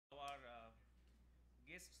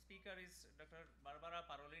guest speaker is Dr. Barbara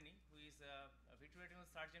Parolini, who is a vitreoretinal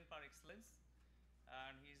surgeon par excellence,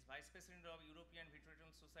 and he is Vice President of European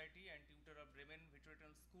Vitreoretinal Society and tutor of Bremen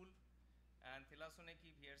Vitreoretinal School and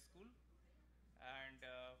Thessaloniki VR School. And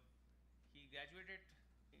he graduated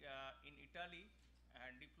in Italy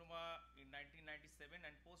and diploma in 1997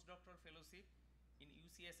 and postdoctoral fellowship in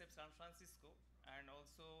UCSF San Francisco and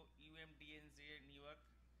also UMDNJ New York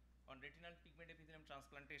on retinal pigment epithelium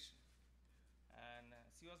transplantation. And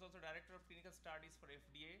she was also director of clinical studies for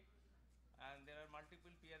FDA, and there are multiple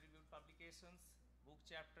peer-reviewed publications, book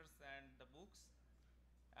chapters, and the books.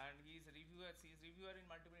 And he is a reviewer. She is reviewer in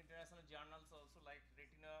multiple international journals also, like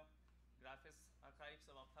Retina, Graphes, Archives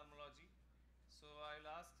of Ophthalmology. So I will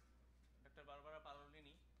ask Dr. Barbara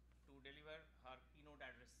Parolini to deliver her keynote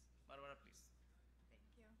address. Barbara, please.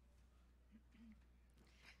 Thank you.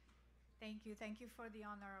 Thank you. Thank you for the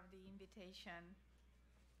honor of the invitation.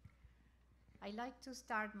 I like to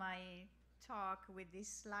start my talk with these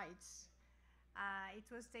slides. It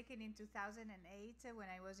was taken in 2008 when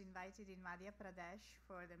I was invited in Madhya Pradesh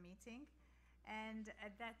for the meeting. And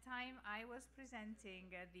at that time, I was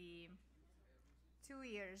presenting the 2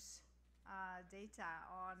 years data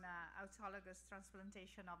on autologous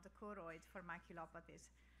transplantation of the choroid for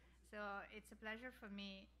maculopathies. So it's a pleasure for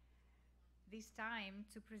me this time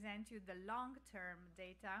to present you the long-term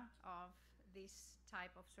data of this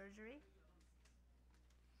type of surgery,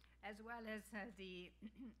 as well as the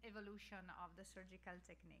evolution of the surgical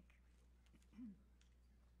technique.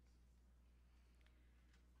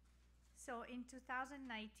 So in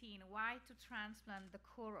 2019, why to transplant the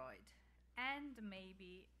choroid and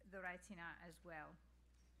maybe the retina as well?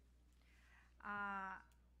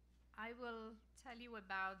 I will tell you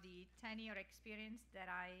about the 10-year experience that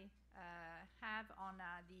I have on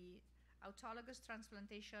the autologous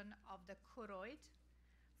transplantation of the choroid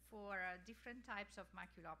for different types of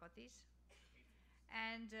maculopathies,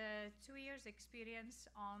 and 2 years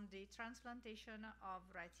experience on the transplantation of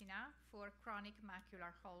retina for chronic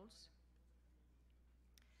macular holes,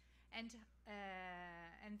 and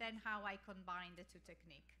then how I combine the two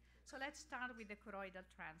techniques. So let's start with the choroidal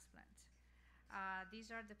transplant.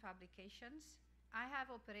 These are the publications. I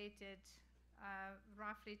have operated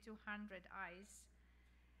roughly 200 eyes,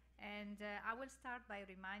 and I will start by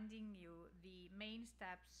reminding you the main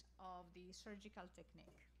steps of the surgical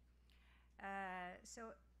technique.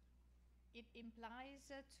 So it implies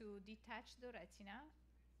to detach the retina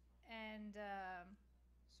and,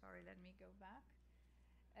 sorry, let me go back.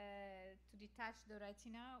 To detach the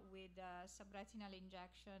retina with a subretinal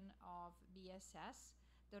injection of BSS.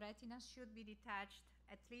 The retina should be detached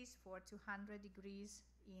at least for 200 degrees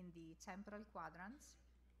in the temporal quadrants.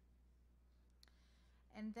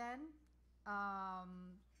 And then a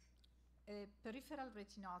peripheral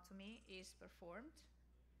retinotomy is performed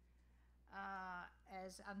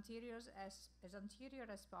as anterior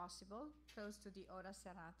as possible, close to the ora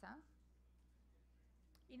serrata,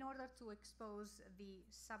 in order to expose the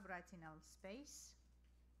subretinal space,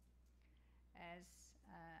 as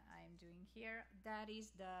I am doing here. That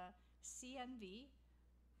is the CNV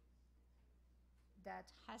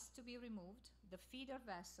that has to be removed. The feeder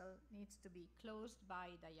vessel needs to be closed by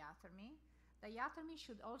diathermy. Diathermy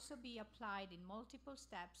should also be applied in multiple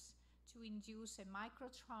steps to induce a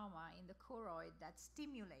microtrauma in the choroid that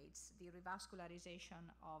stimulates the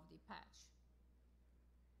revascularization of the patch.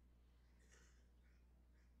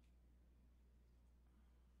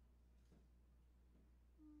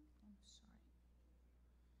 I'm sorry.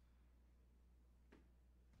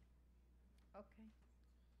 Okay.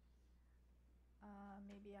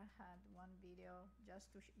 Maybe I had one video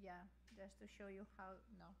just to show you how.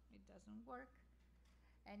 No, it doesn't work.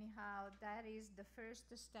 Anyhow, that is the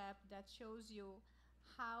first step that shows you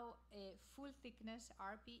how a full thickness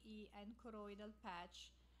RPE and choroidal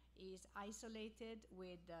patch is isolated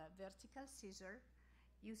with a vertical scissor.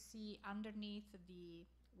 You see underneath the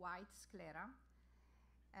white sclera.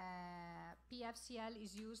 PFCL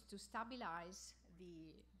is used to stabilize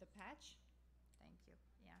the patch. Thank you.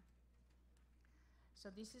 Yeah. So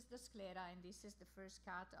this is the sclera, and this is the first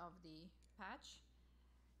cut of the patch.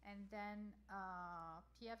 And then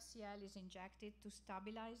PFCL is injected to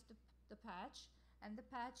stabilize the patch, and the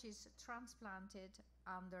patch is transplanted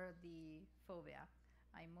under the fovea.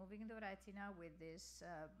 I'm moving the retina with this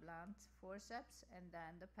blunt forceps, and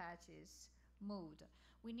then the patch is moved.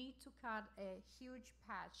 We need to cut a huge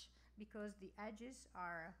patch because the edges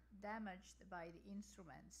are damaged by the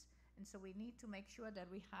instruments. And so we need to make sure that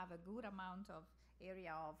we have a good amount of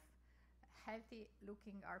area of healthy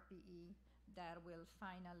looking RPE that will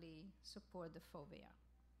finally support the fovea.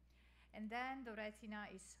 And then the retina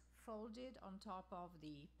is folded on top of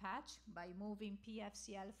the patch by moving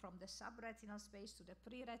PFCL from the subretinal space to the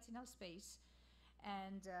preretinal space.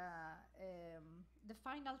 And the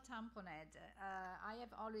final tamponade, I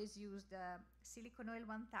have always used silicone oil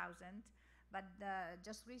 1000, but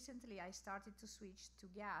just recently I started to switch to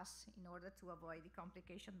gas in order to avoid the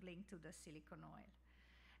complication linked to the silicone oil.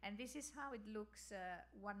 And this is how it looks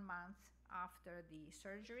 1 month after the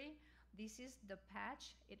surgery. This is the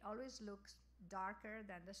patch. It always looks darker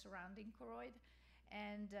than the surrounding choroid.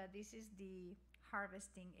 And this is the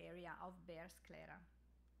harvesting area of bare sclera.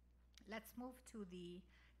 Let's move to the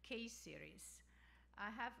case series. I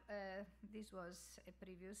have, this was a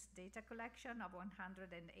previous data collection of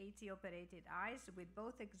 180 operated eyes with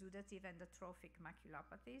both exudative and atrophic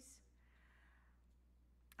maculopathies.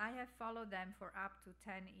 I have followed them for up to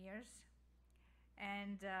 10 years.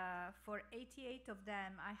 And for 88 of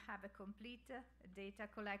them, I have a complete data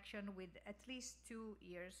collection with at least 2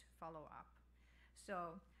 years follow-up.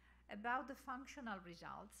 So about the functional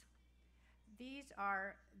results, these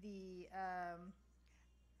are the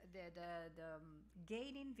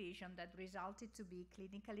gain in vision that resulted to be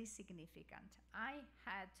clinically significant. I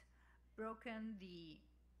had broken the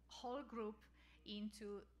whole group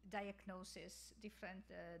into diagnosis, different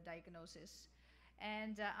diagnoses.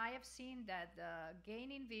 And I have seen that the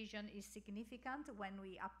gain in vision is significant when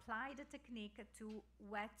we apply the technique to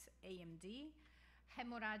wet AMD,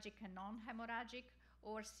 hemorrhagic and non-hemorrhagic,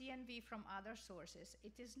 or CNV from other sources.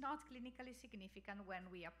 It is not clinically significant when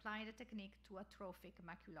we apply the technique to atrophic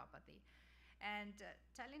maculopathy. And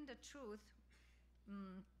telling the truth,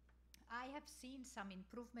 I have seen some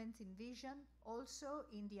improvement in vision also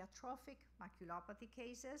in the atrophic maculopathy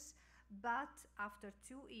cases, but after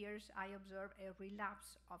 2 years I observe a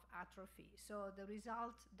relapse of atrophy. So the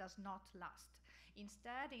result does not last.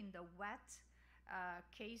 Instead, in the wet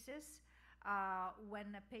cases,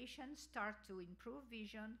 when a patient starts to improve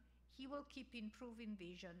vision, he will keep improving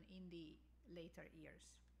vision in the later years.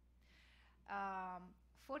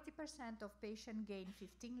 40% of patients gain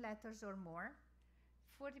 15 letters or more.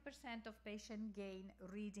 40% of patients gain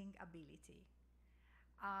reading ability.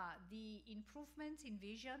 The improvement in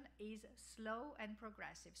vision is slow and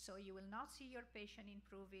progressive, so you will not see your patient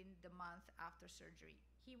improving the month after surgery.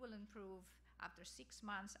 He will improve after 6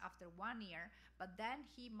 months, after 1 year, but then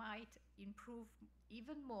he might improve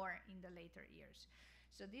even more in the later years.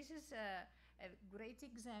 So this is a great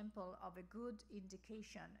example of a good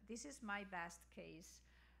indication. This is my best case.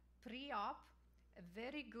 Pre-op, a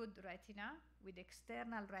very good retina with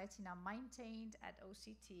external retina maintained at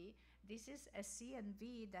OCT. This is a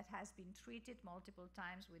CNV that has been treated multiple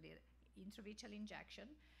times with an intravitreal injection.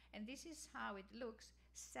 And this is how it looks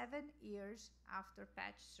 7 years after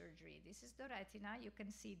patch surgery. This is the retina. You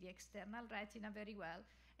can see the external retina very well.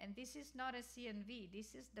 And this is not a CNV.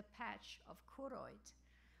 This is the patch of choroid.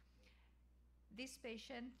 This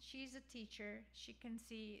patient, she's a teacher. She can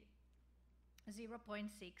see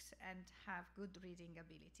 0.6 and have good reading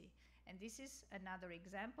ability. And this is another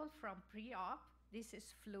example from pre-op. This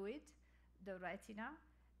is fluid, the retina,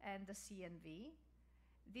 and the CNV.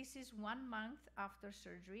 This is 1 month after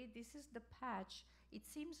surgery. This is the patch. It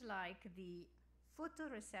seems like the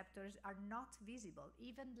photoreceptors are not visible,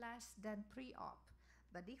 even less than pre-op.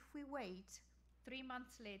 But if we wait 3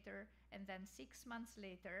 months later, and then 6 months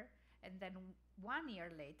later, and then 1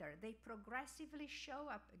 year later, they progressively show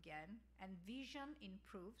up again, and vision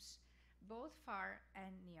improves both far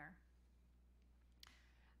and near.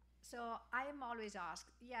 So I am always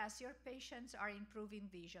asked, yes, your patients are improving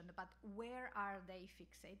vision, but where are they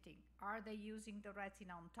fixating? Are they using the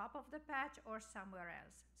retina on top of the patch or somewhere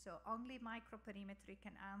else? So only microperimetry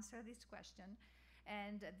can answer this question.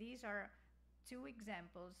 And these are 2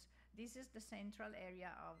 examples. This is the central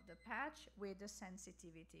area of the patch with the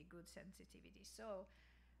sensitivity, good sensitivity. So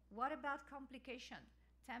what about complication?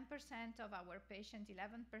 10% of our patients,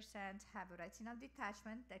 11% have a retinal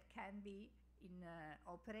detachment that can be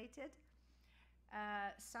operated.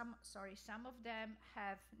 Some of them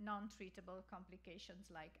have non-treatable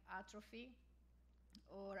complications like atrophy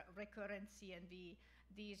or recurrent CNV.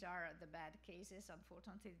 These are the bad cases,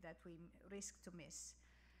 unfortunately, that we risk to miss.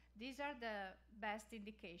 These are the best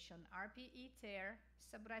indication: RPE tear,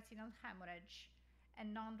 subretinal hemorrhage,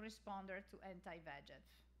 and non-responder to anti-VEGF.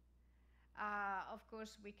 Of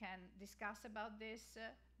course, we can discuss about this,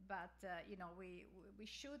 but you know, we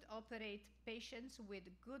should operate patients with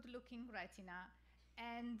good-looking retina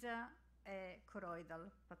and a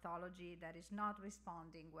choroidal pathology that is not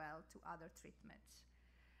responding well to other treatments.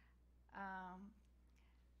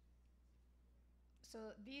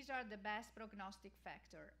 So these are the best prognostic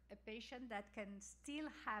factor. A patient that can still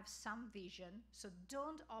have some vision, so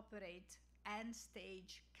don't operate end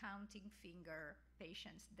stage counting finger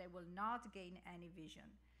patients. They will not gain any vision.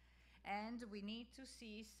 And we need to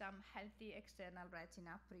see some healthy external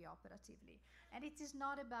retina preoperatively. And it is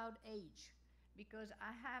not about age, because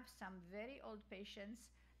I have some very old patients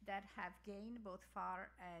that have gained both far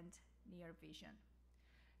and near vision.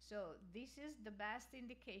 So this is the best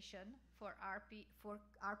indication for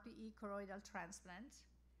RPE choroidal transplant.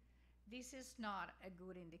 This is not a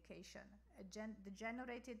good indication.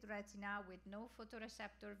 Degenerated retina with no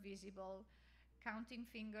photoreceptor visible, counting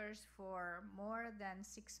fingers for more than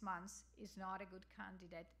 6 months is not a good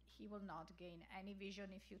candidate. He will not gain any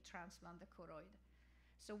vision if you transplant the choroid.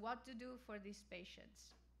 So what to do for these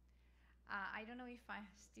patients? I don't know if I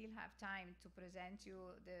still have time to present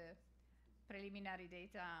you the preliminary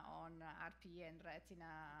data on RPE and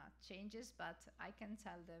retina changes, but I can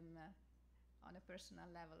tell them on a personal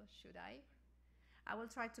level. Should I? I will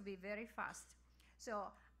try to be very fast.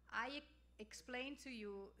 So I explained to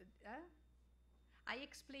you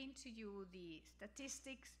the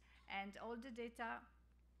statistics and all the data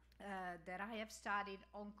that I have studied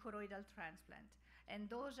on choroidal transplant. And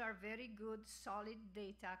those are very good, solid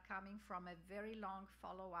data coming from a very long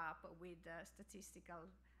follow-up with statistical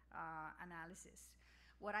analysis.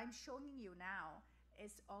 What I'm showing you now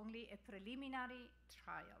is only a preliminary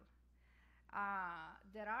trial.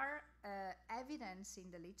 There are evidence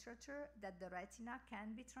in the literature that the retina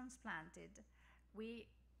can be transplanted.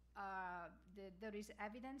 There is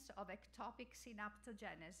evidence of ectopic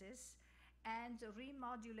synaptogenesis and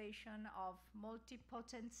remodulation of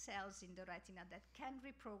multipotent cells in the retina that can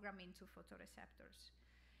reprogram into photoreceptors.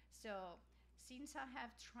 So since I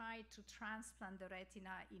have tried to transplant the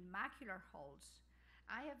retina in macular holes,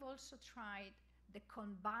 I have also tried the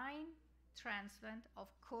combined transplant of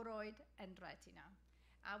choroid and retina.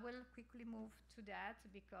 I will quickly move to that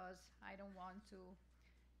because I don't want to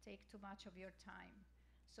take too much of your time.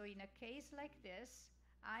 So in a case like this,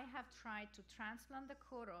 I have tried to transplant the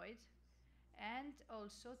choroid and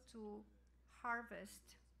also to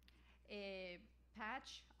harvest a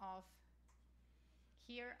patch of,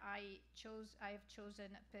 here I have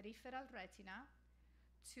chosen peripheral retina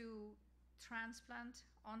to transplant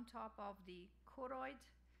on top of the choroid,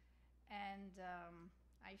 and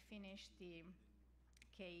I finished the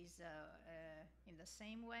case in the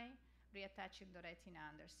same way, reattaching the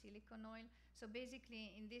retina under silicone oil. So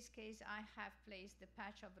basically, in this case, I have placed the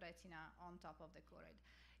patch of retina on top of the choroid.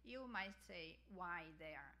 You might say, why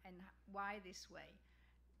there and why this way?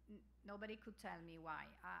 Nobody could tell me why.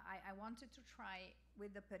 I wanted to try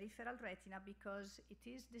with the peripheral retina because it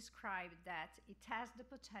is described that it has the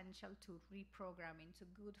potential to reprogram into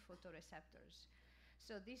good photoreceptors.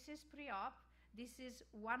 So this is pre-op. This is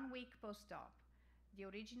 1 week post-op. The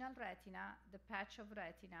original retina, the patch of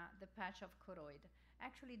retina, the patch of choroid.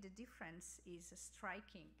 Actually, the difference is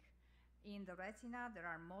striking. In the retina, there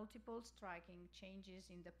are multiple striking changes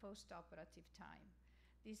in the post-operative time.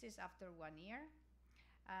 This is after 1 year.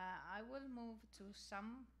 I will move to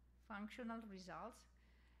some functional results.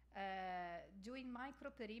 Doing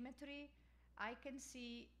microperimetry, I can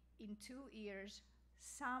see in 2 years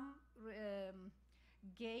some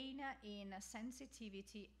gain in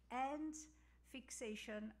sensitivity and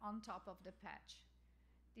fixation on top of the patch.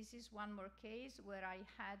 This is one more case where I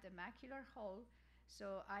had a macular hole.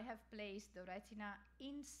 So I have placed the retina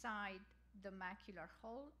inside the macular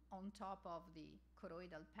hole on top of the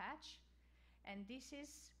choroidal patch. And this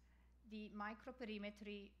is the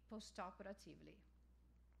microperimetry postoperatively.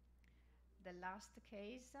 The last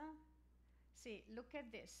case, see, look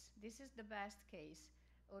at this. This is the best case.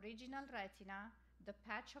 Original retina, the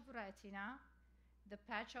patch of retina, the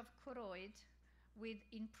patch of choroid with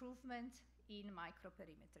improvement in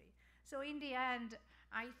microperimetry. So in the end,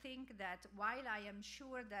 I think that while I am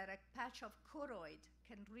sure that a patch of choroid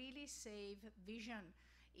can really save vision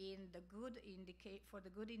in the for the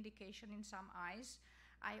good indication in some eyes,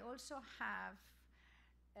 I also have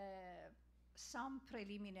some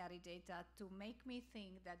preliminary data to make me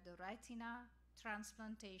think that the retina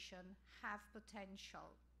transplantation have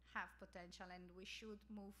potential, and we should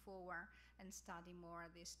move forward and study more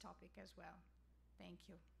this topic as well. Thank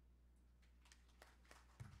you.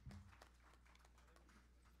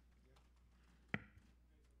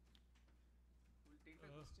 We'll take the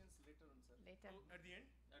questions later on, sir. Later. Oh, at the end?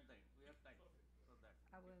 At the end. We have time for that.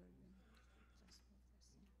 I will just move this.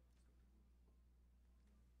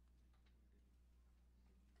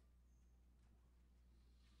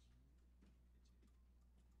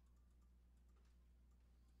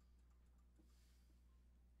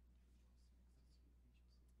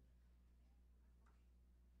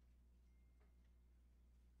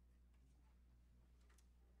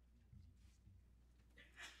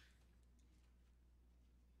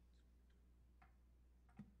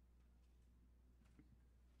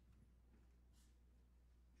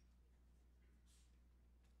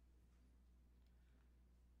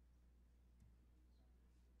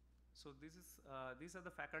 So these are the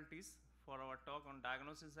faculties for our talk on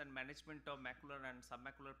diagnosis and management of macular and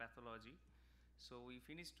submacular pathology. So we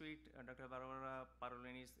finished with Dr. Barbara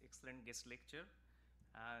Parolini's excellent guest lecture,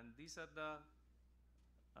 and these are the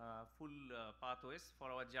full pathways for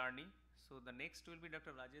our journey. So the next will be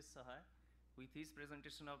Dr. Rajesh Sahai with his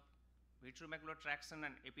presentation of vitreomacular traction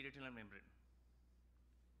and epiretinal membrane.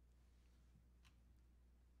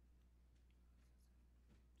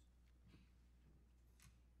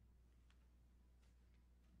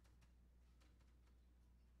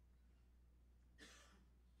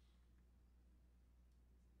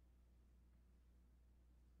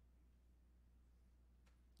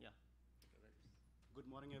 Yeah. Good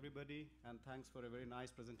morning, everybody, and thanks for a very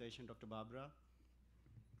nice presentation, Dr. Barbara.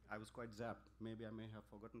 I was quite zapped. Maybe I may have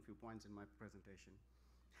forgotten a few points in my presentation.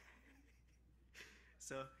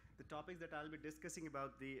 So the topics that I'll be discussing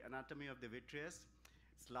about the anatomy of the vitreous,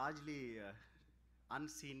 it's largely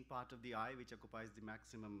unseen part of the eye, which occupies the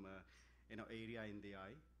maximum area in the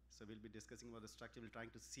eye. So we'll be discussing about the structure we're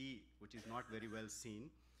trying to see, which is not very well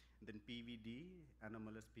seen. Then PVD,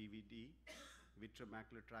 anomalous PVD,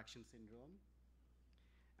 vitreomacular traction syndrome,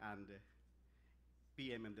 and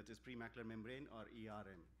PMM, that is premacular membrane, or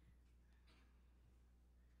ERM.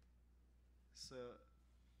 So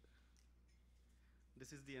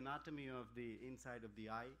this is the anatomy of the inside of the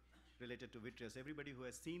eye related to vitreous. Everybody who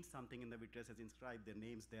has seen something in the vitreous has inscribed their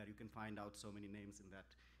names there. You can find out so many names in that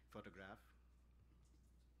photograph.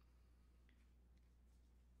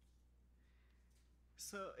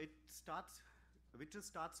 So vitreous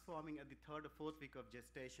starts forming at the 3rd or 4th week of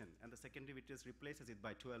gestation, and the secondary vitreous replaces it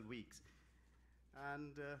by 12 weeks.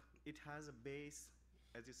 And it has a base,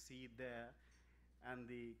 as you see there, and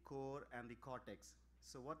the core and the cortex.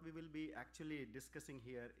 So what we will be actually discussing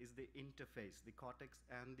here is the interface, the cortex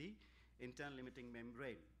and the internal limiting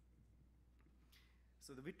membrane.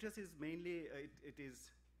 So the vitreous is mainly, it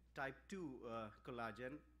is type 2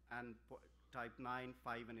 collagen and type 9,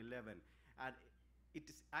 5, and 11. And it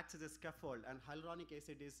acts as a scaffold, and hyaluronic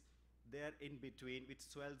acid is there in between, which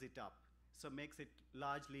swells it up, so makes it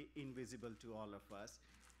largely invisible to all of us.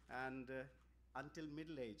 And until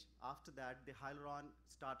middle age, after that, the hyaluron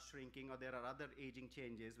starts shrinking, or there are other aging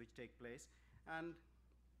changes which take place, and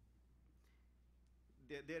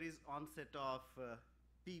there is onset of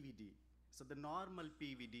PVD. So the normal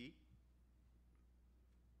PVD,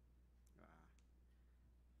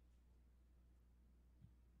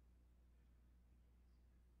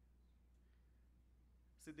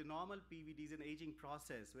 so the normal PVD is an aging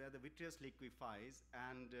process where the vitreous liquefies,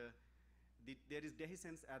 and there is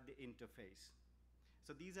dehiscence at the interface.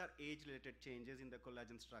 So these are age-related changes in the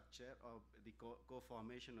collagen structure, or the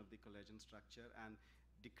co-formation of the collagen structure, and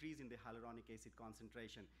decrease in the hyaluronic acid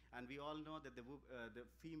concentration. And we all know that the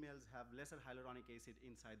females have lesser hyaluronic acid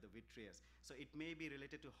inside the vitreous. So it may be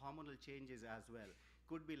related to hormonal changes as well.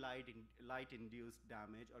 Could be light-induced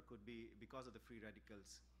damage, or could be because of the free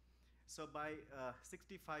radicals. So by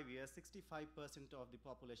 65 years, 65% of the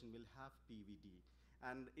population will have PVD.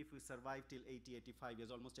 And if we survive till 80, 85 years,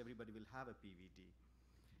 almost everybody will have a PVD.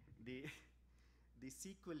 The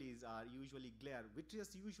sequelae are usually glare.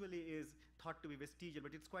 Vitreous usually is thought to be vestigial,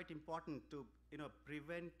 but it's quite important to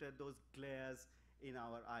prevent those glares in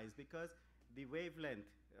our eyes, because the wavelength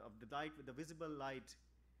of the light, the visible light,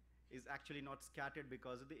 is actually not scattered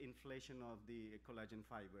because of the inflation of the collagen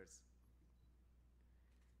fibers.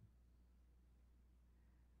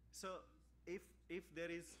 So if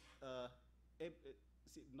there is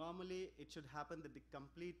normally it should happen that the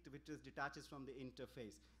complete vitreous detaches from the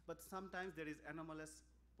interface, but sometimes there is anomalous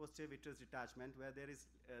posterior vitreous detachment where there is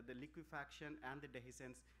the liquefaction and the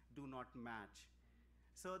dehiscence do not match.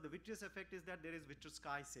 So the vitreous effect is that there is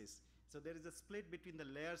vitreoschisis. So there is a split between the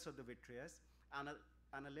layers of the vitreous, and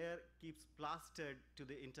a layer keeps plastered to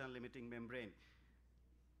the internal limiting membrane.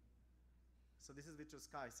 So this is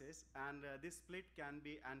vitreoschisis, and this split can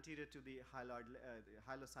be anterior to the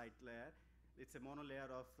hyalucyte layer. It's a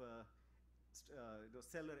monolayer of the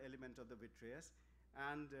cellular element of the vitreous,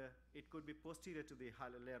 and it could be posterior to the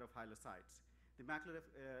layer of hyalucytes. The macular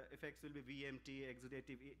effects will be VMT,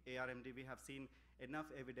 exudative ARMD. We have seen enough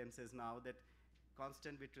evidences now that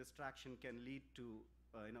constant vitreous traction can lead to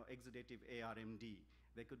exudative ARMD.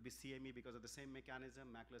 There could be CME because of the same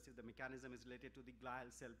mechanism. Macular, the mechanism is related to the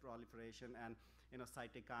glial cell proliferation and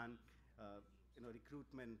cytokine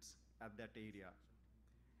recruitment at that area.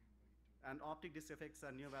 And optic disc effects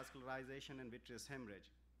are neovascularization and vitreous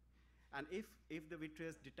hemorrhage. And if the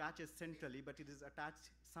vitreous detaches centrally, but it is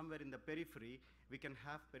attached somewhere in the periphery, we can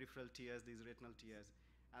have peripheral tears, these retinal tears.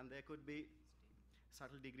 And there could be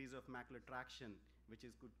subtle degrees of macular traction, which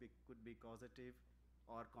could be causative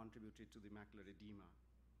or contributed to the macular edema.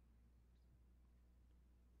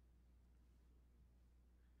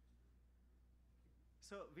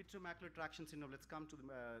 So vitreomacular traction syndrome, let's come to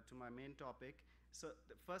my main topic. So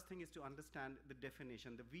the first thing is to understand the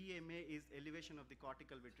definition. The VMA is elevation of the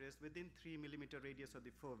cortical vitreous within 3 millimeter radius of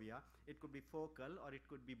the fovea. It could be focal or it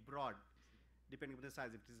could be broad, depending on the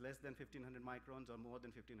size. If it is less than 1500 microns or more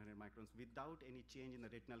than 1500 microns, without any change in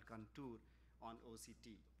the retinal contour on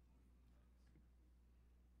OCT.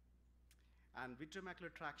 And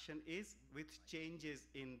vitreomacular traction is with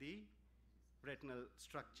changes in the retinal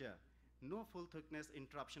structure. No full thickness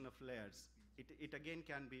interruption of layers. It again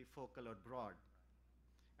can be focal or broad,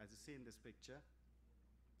 as you see in this picture.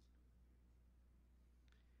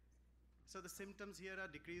 So the symptoms here are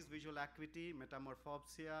decreased visual acuity,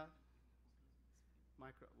 metamorphopsia,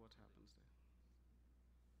 what happens there?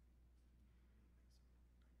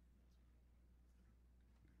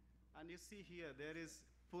 And you see here, there is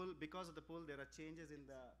pull, because of the pull, there are changes in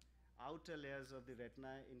the outer layers of the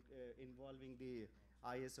retina involving the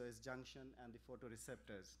ISOS junction and the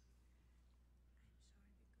photoreceptors.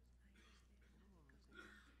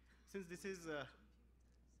 Since this is,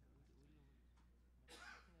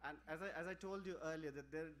 and as I told you earlier,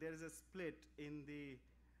 that there is a split in the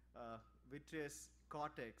vitreous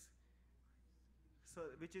cortex, so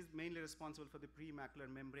which is mainly responsible for the premacular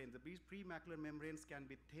membranes. The premacular membranes can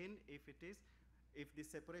be thin if the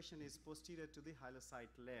separation is posterior to the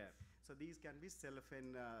hyalocyte layer. So these can be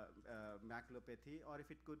cellophane maculopathy, or if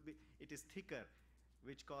it is thicker,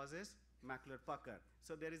 which causes macular pucker.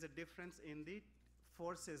 So there is a difference in the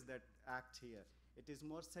forces that act here. It is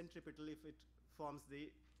more centripetal if it forms the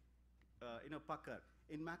pucker.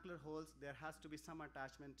 In macular holes, there has to be some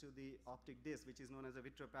attachment to the optic disc, which is known as a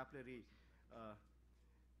vitreopapillary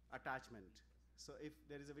attachment. So if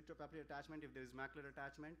there is a vitreopapillary attachment, if there is macular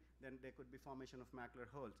attachment, then there could be formation of macular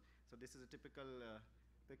holes. So this is a typical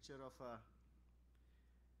picture of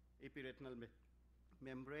epiretinal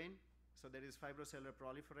membrane. So there is fibrocellular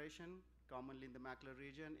proliferation, commonly in the macular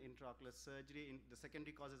region, intraocular surgery. The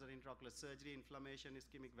secondary causes are intraocular surgery, inflammation,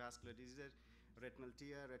 ischemic vascular disease, retinal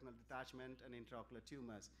tear, retinal detachment, and intraocular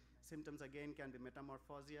tumors. Symptoms again can be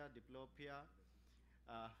metamorphosia, diplopia.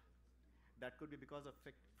 That could be because of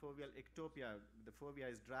foveal ectopia. The fovea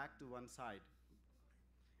is dragged to one side,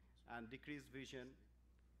 and decreased vision.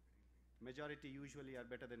 Majority usually are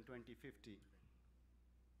better than 20/50.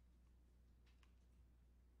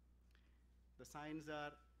 The signs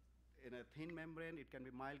are in a thin membrane. It can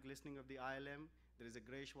be mild glistening of the ILM. There is a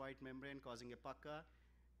grayish-white membrane causing a pucker.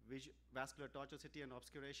 Vascular tortuosity and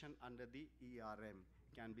obscuration under the ERM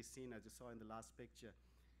can be seen, as you saw in the last picture.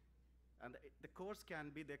 And the course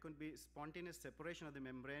can be, there could be spontaneous separation of the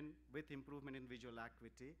membrane with improvement in visual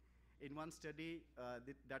acuity. In one study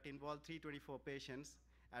that involved 324 patients,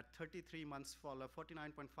 at 33 months follow-up,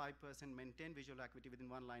 49.5% maintained visual acuity within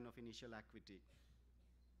one line of initial acuity.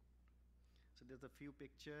 So there's a few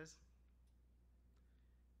pictures.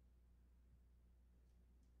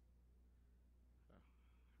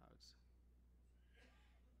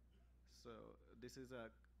 So this is a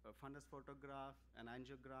fundus photograph, an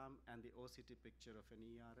angiogram, and the OCT picture of an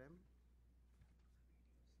ERM.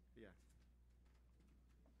 Yeah.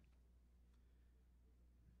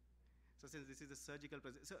 So since this is a surgical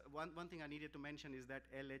procedure, so one thing I needed to mention is that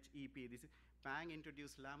LHEP, this is Pang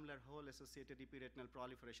introduced lamellar hole-associated epiretinal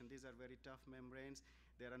proliferation. These are very tough membranes.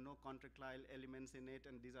 There are no contractile elements in it,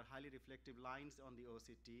 and these are highly reflective lines on the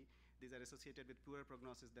OCT. These are associated with poorer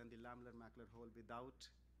prognosis than the lamellar macular hole without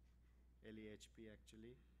LEHP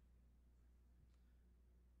actually.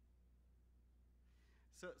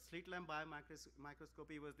 So slit lamp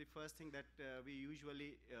biomicroscopy was the first thing that we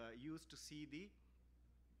usually used to see the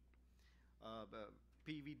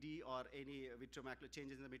PVD or any vitreomacular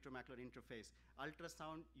changes in the vitreomacular interface.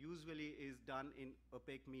 Ultrasound usually is done in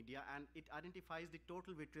opaque media, and it identifies the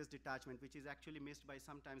total vitreous detachment, which is actually missed by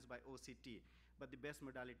sometimes by OCT, but the best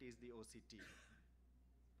modality is the OCT.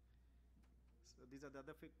 So these are the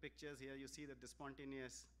other pictures here. You see that the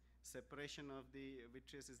spontaneous separation of the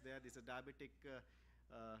vitreous is there. This is a diabetic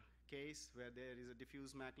case where there is a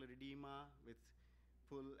diffuse macular edema with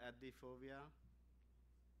pull at the fovea.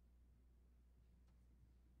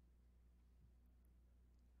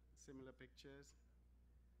 Similar pictures.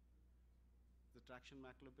 The traction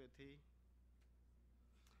maculopathy.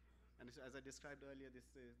 And as I described earlier,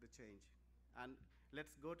 this is the change. And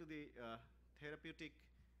let's go to the therapeutic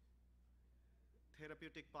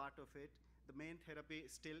part of it. The main therapy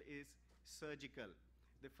still is surgical.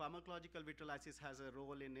 The pharmacological vitreolysis has a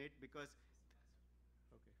role in it because,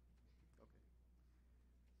 okay.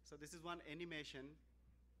 So this is one animation.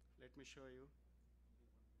 Let me show you.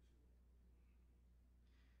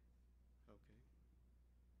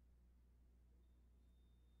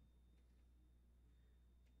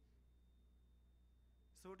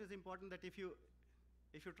 So it is important that if you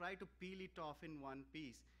try to peel it off in one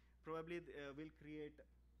piece, probably will create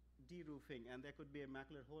de-roofing, and there could be a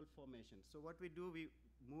macular hole formation. So what we do, we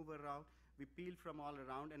move around, we peel from all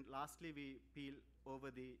around, and lastly we peel over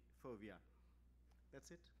the fovea.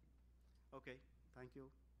 That's it. Okay, thank you.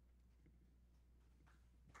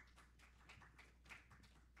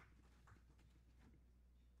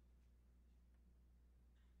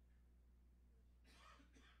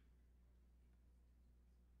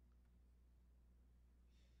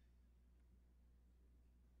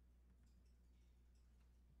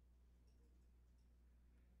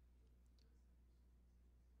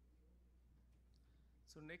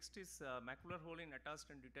 So next is macular hole in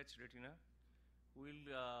attached and detached retina. We'll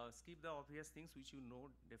skip the obvious things which you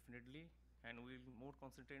know definitely, and we'll more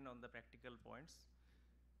concentrate on the practical points.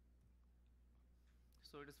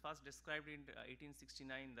 So it is first described in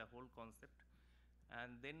 1869, the whole concept,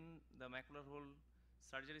 and then the macular hole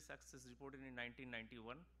surgery success reported in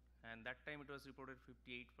 1991, and that time it was reported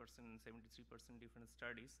 58% and 73% different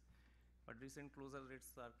studies. But recent closure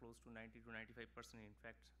rates are close to 90 to 95%. In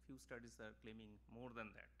fact, few studies are claiming more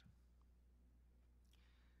than that.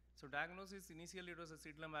 So diagnosis, initially it was a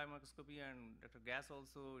slit lamp biomicroscopy, and Dr. Gass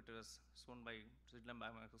also it was shown by slit lamp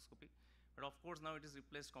biomicroscopy. But of course now it is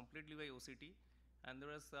replaced completely by OCT, and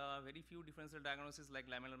there is very few differential diagnoses like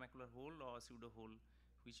lamellar macular hole or pseudo hole,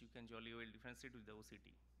 which you can jolly well differentiate with the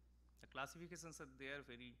OCT. The classifications are there,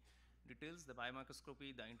 very details, the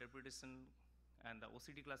biomicroscopy, the interpretation, and the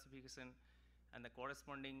OCT classification, and the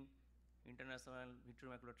corresponding international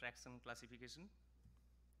vitreomacular traction classification.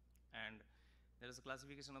 And there is a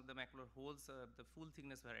classification of the macular holes, the full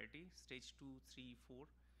thickness variety, stage 2, 3, 4,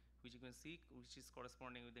 which you can see, which is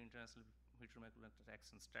corresponding with the international vitreomacular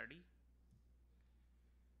traction study.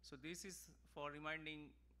 So this is for reminding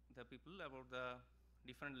the people about the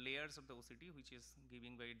different layers of the OCT, which is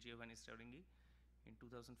given by Giovanni Stauringhi in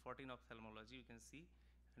 2014 ophthalmology, you can see.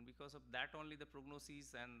 And because of that only the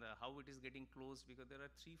prognosis and how it is getting closed, because there are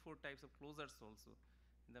 3-4 types of closures also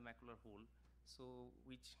in the macular hole, so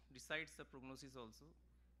which decides the prognosis also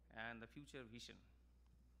and the future vision.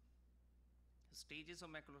 Stages of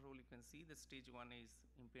macular hole, you can see the stage 1 is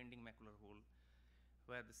impending macular hole,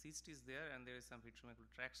 where the cyst is there and there is some vitreomacular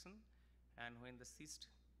traction, and when the cyst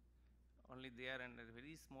only there and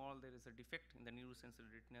very small, there is a defect in the neurosensory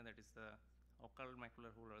retina, that is the occult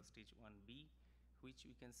macular hole or stage 1B, which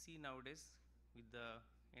we can see nowadays with the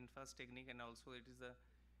NFAS technique, and also it is a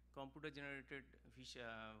computer generated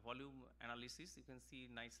volume analysis. You can see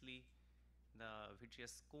nicely the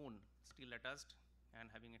vitreous cone still attached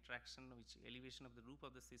and having a traction, which elevation of the roof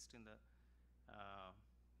of the cyst in the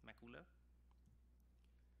macula.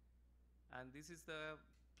 And this is the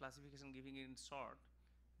classification giving in short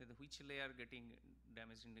which layer getting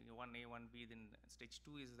damaged in 1A, 1B, then stage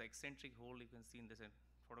 2 is the eccentric hole, you can see in the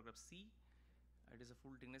photograph C, it is a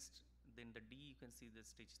full thickness, then the D you can see the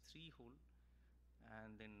stage 3 hole,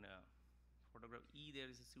 and then photograph E there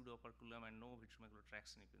is a pseudo operculum and no vitreomacular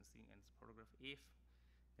traction you can see, and photograph F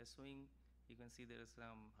they are showing, you can see there is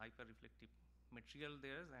some hyper reflective material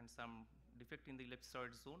there and some defect in the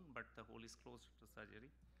ellipsoid zone, but the hole is closed after surgery.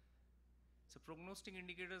 So prognostic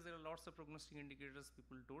indicators, there are lots of prognostic indicators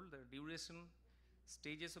people told. The duration,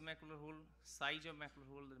 stages of macular hole, size of macular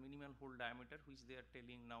hole, the minimal hole diameter, which they are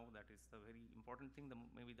telling now, that is the very important thing,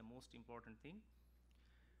 maybe the most important thing.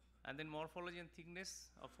 And then morphology and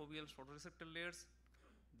thickness of foveal photoreceptor layers,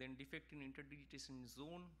 then defect in interdigitation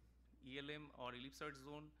zone, ELM or ellipsoid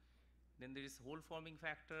zone, then there is hole forming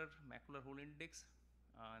factor, macular hole index,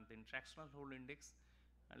 and then tractional hole index.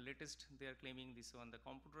 And latest they are claiming this one, the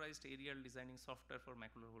computerized aerial designing software for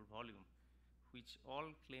macular hole volume, which all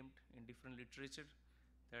claimed in different literature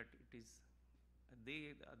that it is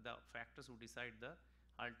the factors who decide the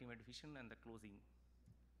ultimate vision and the closing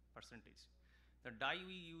percentage. The dye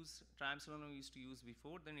we use, triamcinolone we used to use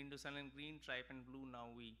before, then indocyanine green, trypan blue,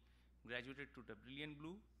 now we graduated to the brilliant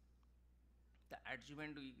blue. The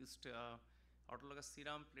adjuvant we used autologous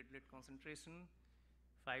serum, platelet concentration,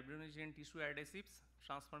 fibrinogen tissue adhesives,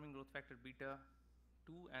 transforming growth factor beta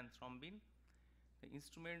 2 and thrombin. The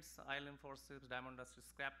instruments, ILM forceps, diamond dust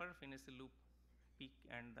scraper, Finney loop, peak,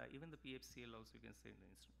 and even the PFCL also you can say in the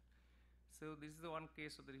instrument. So this is the one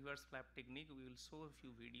case of the reverse flap technique. We will show a few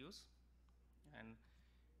videos, and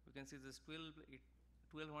we can see this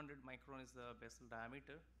 1200 micron is the basal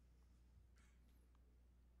diameter.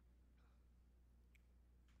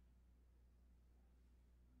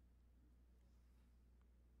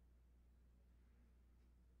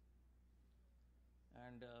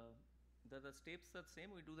 And the steps are the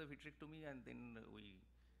same. We do the vitrectomy and then we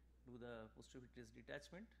do the posterior vitreous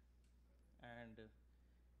detachment, and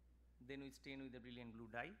Then we stain with the brilliant blue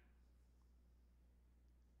dye,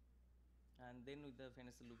 and then with the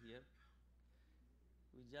finishing loop here,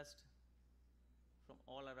 we just from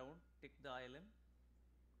all around take the ILM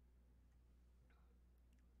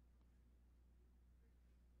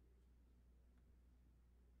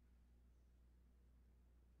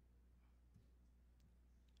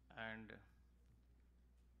and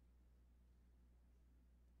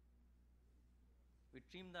we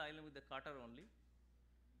trim the ILM with the cutter only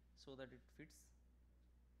so that it fits.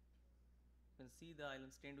 You can see the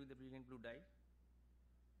ILM stained with the brilliant blue dye.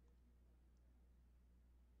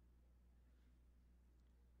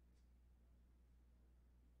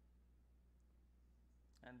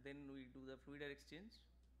 And then we do the fluid air exchange,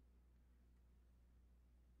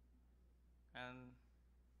 and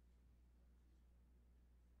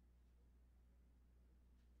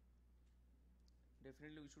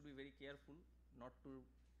definitely we should be very careful not to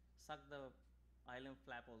suck the ILM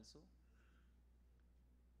flap also,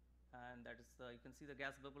 and that is you can see the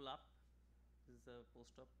gas bubble up. This is the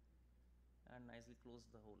post-op, and nicely close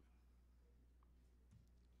the hole.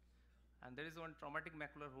 And there is one traumatic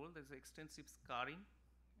macular hole. There is extensive scarring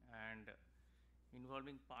and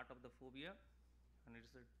involving part of the fovea, and it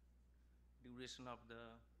is a duration of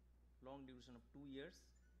the long duration of 2 years.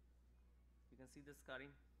 You can see the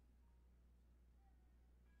scarring.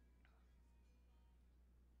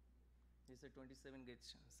 This is a 27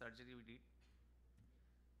 gauge surgery we did,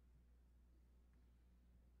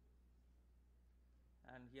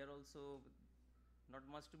 and here also not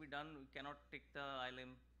much to be done. We cannot take the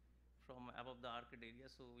ILM from above the arcade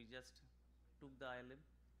area, so we just took the ILM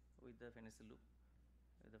with the finishing loop,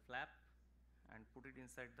 with the flap, and put it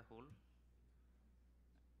inside the hole.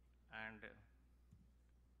 And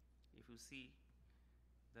if you see,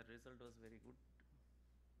 the result was very good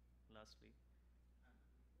lastly.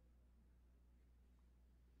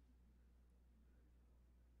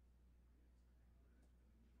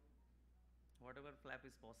 Whatever flap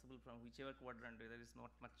is possible from whichever quadrant, there is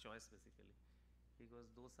not much choice basically, because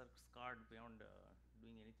those are scarred beyond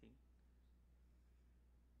doing anything.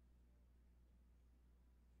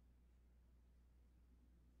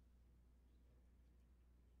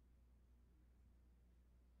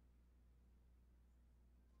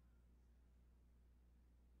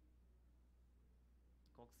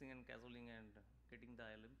 Coaxing and cajoling and getting the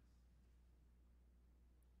ILM.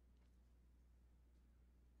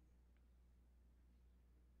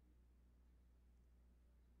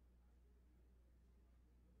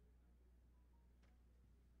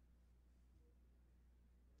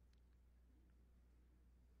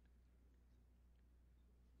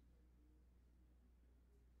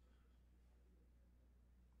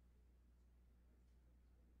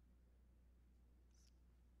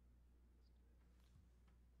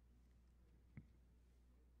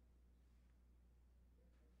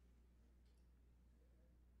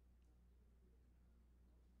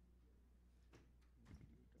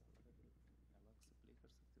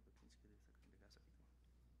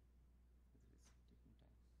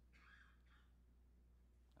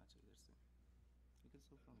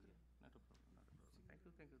 So from here, not a problem, not a problem. Thank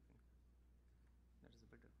you, thank you, thank you. That is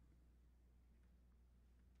better.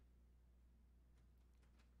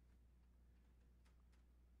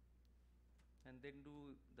 And then do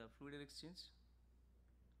the fluid air exchange,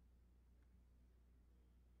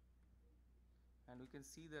 and we can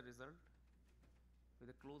see the result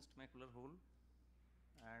with a closed macular hole,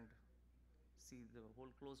 and see the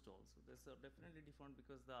hole closed also. This is definitely deformed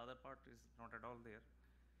because the other part is not at all there,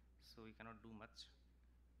 so we cannot do much.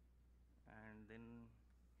 And then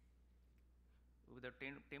with the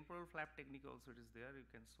temporal flap technique also it is there. You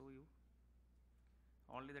can show you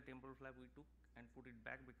only the temporal flap we took and put it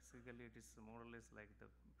back. Basically it is more or less like the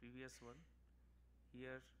previous one.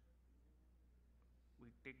 Here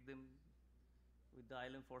we take them with the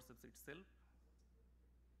ILM forceps itself,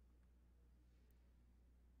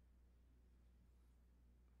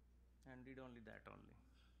 and did only that only,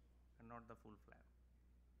 and not the full flap.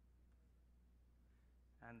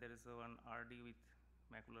 And there is one RD with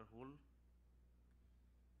macular hole.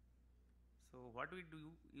 So what we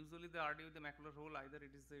do, usually the RD with the macular hole, either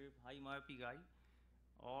it is a high myopy eye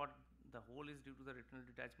or the hole is due to the retinal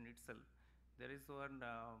detachment itself. There is one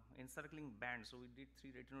encircling band, so we did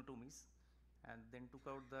 3 retinotomies and then took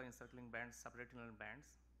out the encircling bands, subretinal bands,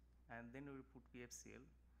 and then we put PFCL,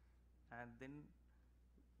 and then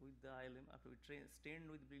with the ILM, after we stained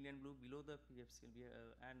with brilliant blue below the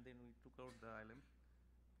PFCL, and then we took out the ILM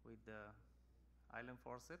with the ILM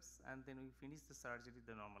forceps, and then we finished the surgery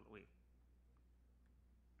the normal way.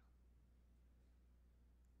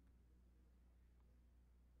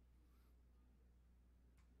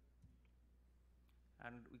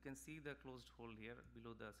 we can see the closed hole here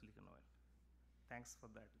below the silicon oil. Thanks for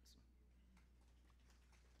that.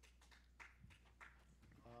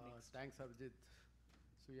 Thanks, Abhijit.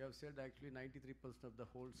 So you have said actually 93% of the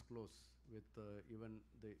holes close with even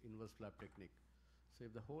the inverse flap technique. So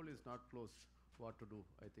if the hole is not closed, what to do?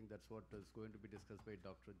 I think that's what is going to be discussed by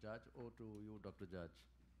Dr. Jaj. Over to you, Dr. Jaj.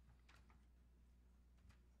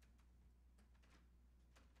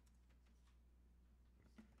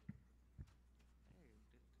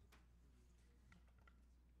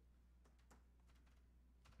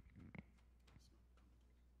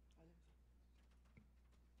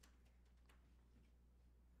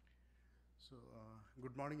 So,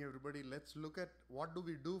 good morning, everybody. Let's look at what do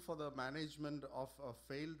we do for the management of a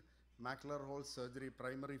failed macular hole surgery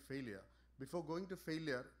primary failure. Before going to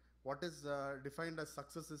failure, what is defined as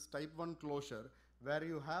success is type 1 closure, where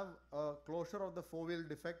you have a closure of the foveal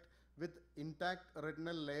defect with intact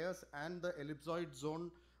retinal layers and the ellipsoid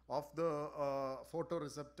zone of the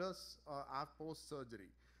photoreceptors post-surgery.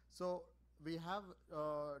 So, we have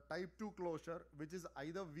type 2 closure, which is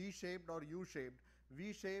either V-shaped or U-shaped.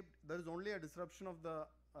 V-shaped, there is only a disruption of the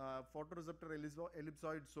photoreceptor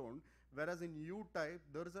ellipsoid zone, whereas in U-type,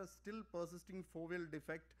 there is a still persisting foveal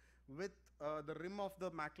defect with the rim of the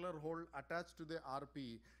macular hole attached to the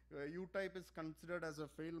RPE. U-type is considered as a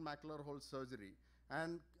failed macular hole surgery.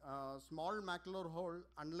 And small macular hole,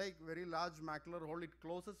 unlike very large macular hole, it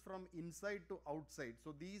closes from inside to outside.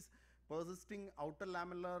 So these persisting outer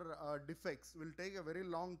lamellar defects will take a very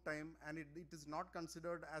long time, and it is not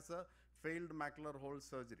considered as a failed macular hole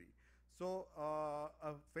surgery. So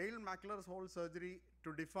a failed macular hole surgery,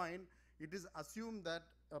 to define, it is assumed that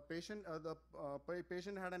a patient,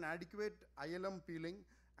 patient had an adequate ILM peeling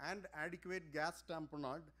and adequate gas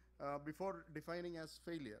tamponade before defining as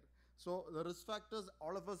failure. So the risk factors,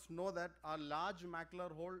 all of us know that a large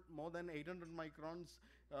macular hole, more than 800 microns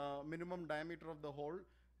minimum diameter of the hole,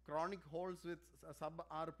 chronic holes with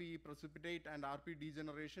sub-RP precipitate and RP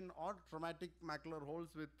degeneration, or traumatic macular holes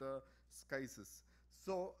with schisis.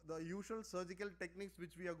 So the usual surgical techniques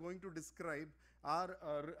which we are going to describe are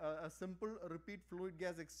a simple repeat fluid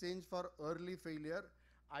gas exchange for early failure,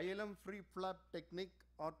 ILM free flap technique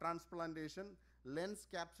or transplantation, lens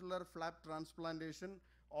capsular flap transplantation,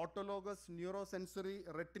 autologous neurosensory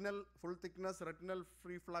retinal full thickness retinal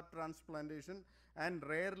free flap transplantation, and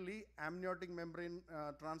rarely amniotic membrane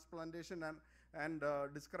transplantation, and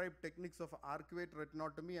describe techniques of arcuate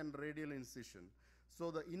retinotomy and radial incision. So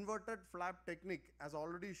the inverted flap technique, as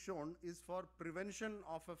already shown, is for prevention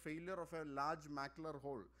of a failure of a large macular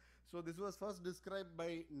hole. So this was first described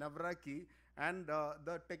by Navraki, and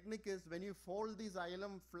the technique is when you fold these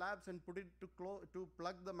ILM flaps and put it to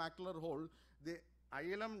plug the macular hole, the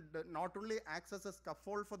ILM not only acts as a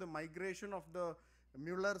scaffold for the migration of the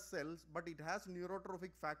Mueller cells, but it has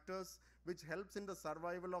neurotrophic factors which helps in the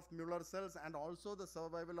survival of Mueller cells and also the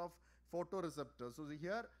survival of photoreceptors. So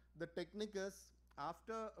here the technique is,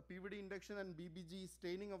 after PVD induction and BBG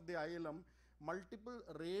staining of the ILM, multiple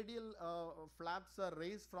radial flaps are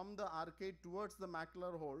raised from the arcade towards the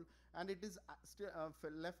macular hole, and it is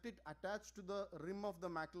left it attached to the rim of the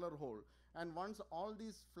macular hole. And once all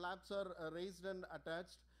these flaps are raised and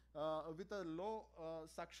attached, with a low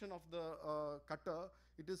suction of the cutter,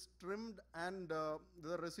 it is trimmed, and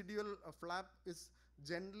the residual flap is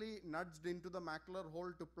gently nudged into the macular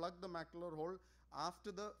hole to plug the macular hole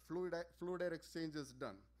after the fluid air exchange is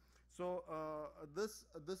done. So this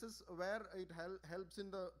is where it helps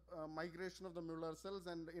in the migration of the Mueller cells,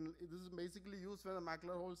 and this is basically used when the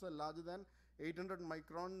macular holes are larger than 800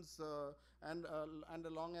 microns and a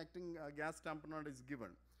long-acting gas tamponade is given.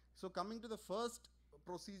 So coming to the first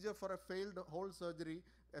procedure for a failed hole surgery,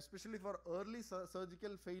 especially for early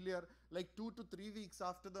surgical failure, like 2 to 3 weeks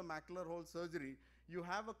after the macular hole surgery, you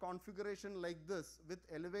have a configuration like this with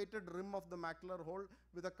elevated rim of the macular hole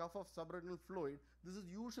with a cuff of subretinal fluid. This is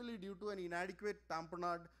usually due to an inadequate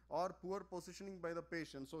tamponade or poor positioning by the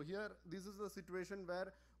patient. So here, this is the situation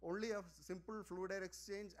where only a simple fluid air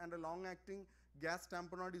exchange and a long-acting gas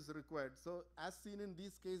tamponade is required. So as seen in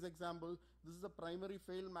this case example, this is a primary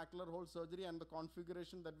failed macular hole surgery, and the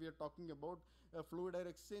configuration that we are talking about, a fluid air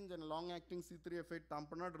exchange and long-acting C3F8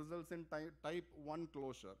 tamponade, results in type 1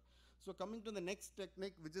 closure. So coming to the next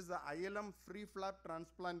technique, which is the ILM free flap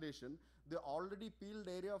transplantation, the already peeled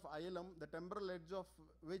area of ILM, the temporal edge of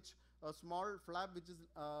which a small flap which is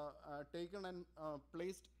taken and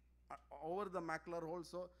placed over the macular hole.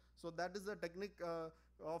 So that is the technique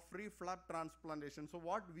of free flap transplantation. So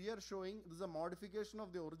what we are showing, this is a modification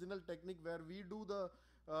of the original technique where we do the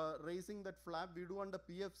raising that flap, we do under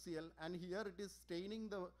PFCL, and here it is staining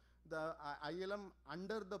the ILM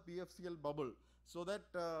under the PFCL bubble. so that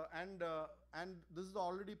and this is the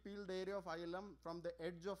already peeled area of ILM, from the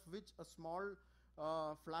edge of which a small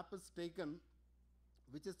flap is taken,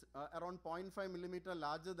 which is around 0.5 millimeter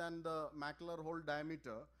larger than the macular hole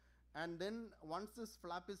diameter. And then once this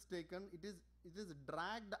flap is taken, it is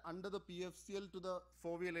dragged under the PFCL to the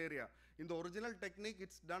foveal area. In the original technique,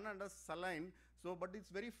 it's done under saline, so but it's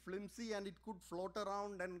very flimsy and it could float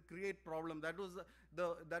around and create problem. That was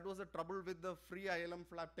the trouble with the free ILM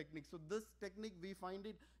flap technique. So this technique, we find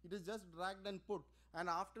it is just dragged and put, and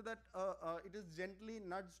after that it is gently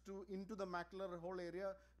nudged into the macular hole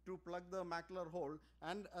area to plug the macular hole,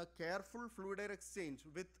 and a careful fluid air exchange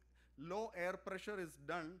with low air pressure is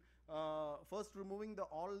done, first removing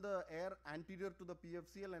all the air anterior to the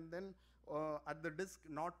PFCL, and then at the disc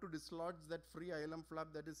not to dislodge that free ILM flap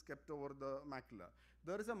that is kept over the macula.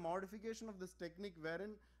 There is a modification of this technique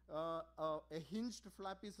wherein a hinged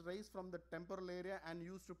flap is raised from the temporal area and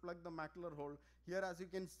used to plug the macular hole. Here, as you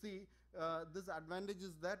can see, this advantage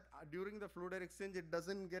is that during the fluid air exchange, it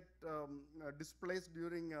doesn't get displaced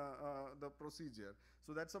during the procedure.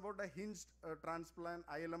 So that's about a hinged transplant,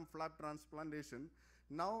 ILM flap transplantation.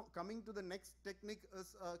 Now coming to the next technique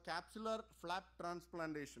is capsular flap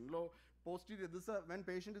transplantation. Low posterior, this when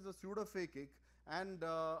patient is a pseudophakic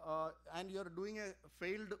and you're doing a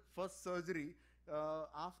failed first surgery,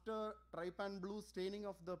 after trypan blue staining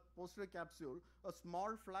of the posterior capsule, a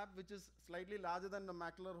small flap which is slightly larger than the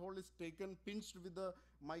macular hole is taken, pinched with the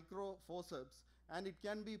micro forceps, and it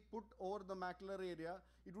can be put over the macular area.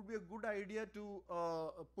 It would be a good idea to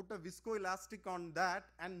put a viscoelastic on that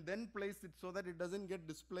and then place it so that it doesn't get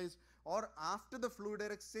displaced, or after the fluid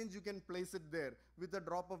air exchange you can place it there with a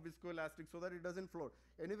drop of viscoelastic so that it doesn't float.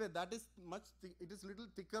 Anyway, that is it is little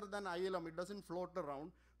thicker than ILM, it doesn't float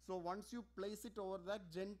around. So once you place it over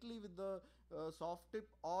that, gently with the soft tip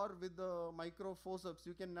or with the micro forceps,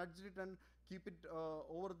 you can nudge it and keep it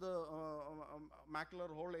over the macular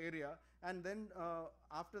hole area, and then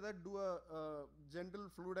after that do a gentle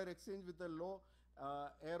fluid air exchange with a low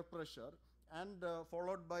air pressure, and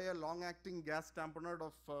followed by a long-acting gas tamponade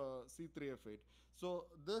of C3F8. So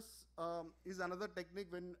this is another technique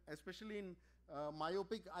when, especially in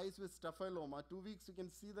myopic eyes with staphyloma, 2 weeks you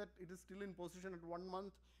can see that it is still in position. At 1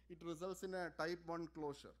 month, it results in a type 1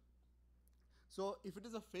 closure. So if it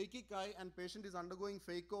is a phakic eye and patient is undergoing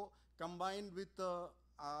phaco combined with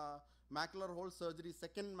macular hole surgery,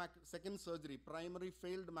 second surgery, primary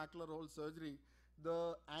failed macular hole surgery,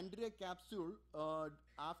 the anterior capsule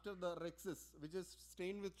after the rhexis, which is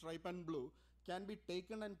stained with trypan blue, can be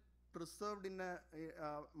taken and preserved in a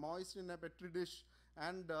moist in a petri dish,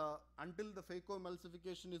 and until the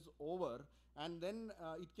phacoemulsification is over, and then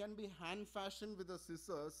it can be hand fashioned with the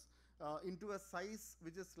scissors into a size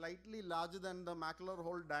which is slightly larger than the macular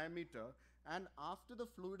hole diameter, and after the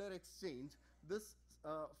fluid air exchange, this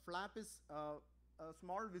flap is a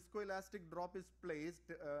small viscoelastic drop is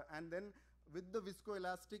placed, and then with the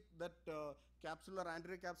viscoelastic, that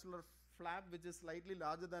anterior capsular flap, which is slightly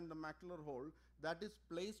larger than the macular hole, that is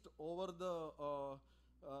placed over the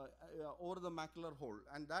macular hole,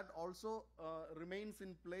 and that also remains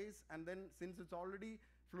in place. And then, since it's already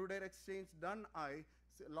fluid air exchange done eye,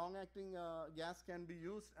 long-acting gas can be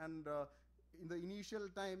used, and in the initial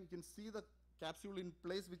time you can see the capsule in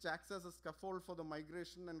place, which acts as a scaffold for the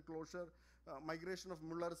migration and closure, migration of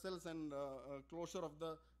Muller cells and closure of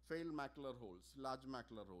the failed macular holes, large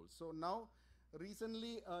macular holes. So now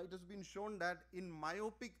recently it has been shown that in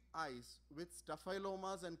myopic eyes with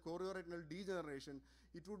staphylomas and chorioretinal degeneration,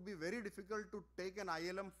 it would be very difficult to take an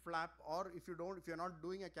ILM flap, or if you're not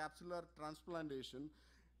doing a capsular transplantation,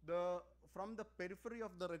 from the periphery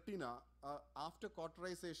of the retina after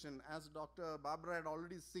cauterization, as Dr. Barbara had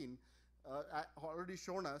already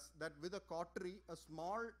shown us, that with a cautery, a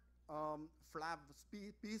small flap,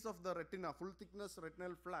 piece of the retina, full thickness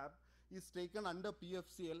retinal flap, is taken under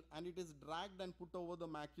PFCL, and it is dragged and put over the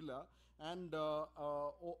macula, and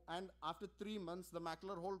after 3 months the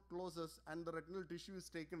macular hole closes and the retinal tissue is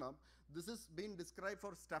taken up. This is being described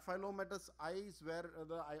for staphylomatous eyes where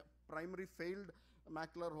the primary failed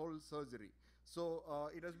macular hole surgery. So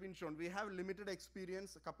it has been shown. We have limited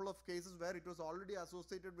experience, a couple of cases where it was already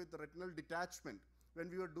associated with retinal detachment. When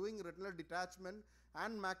we were doing retinal detachment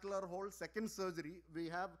and macular hole second surgery, we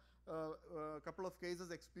have a couple of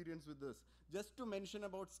cases experience with this. Just to mention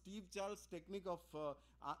about Steve Charles' technique of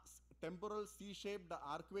temporal C-shaped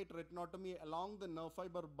arcuate retinotomy along the nerve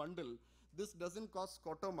fiber bundle. This doesn't cause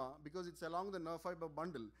scotoma because it's along the nerve fiber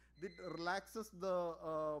bundle. It relaxes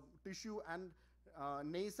the tissue, and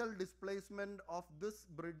nasal displacement of this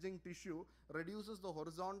bridging tissue reduces the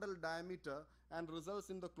horizontal diameter and results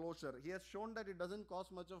in the closure. He has shown that it doesn't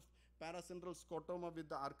cause much of paracentral scotoma with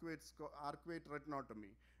the arcuate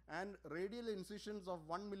retinotomy, and radial incisions of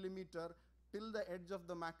 1 millimeter till the edge of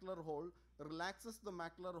the macular hole relaxes the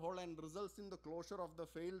macular hole and results in the closure of the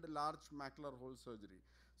failed large macular hole surgery.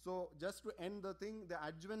 So just to end the thing, the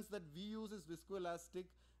adjuvants that we use is viscoelastic,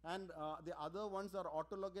 and the other ones are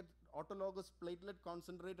autologous platelet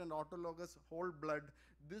concentrate and autologous whole blood.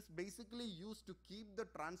 This basically used to keep the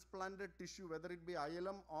transplanted tissue, whether it be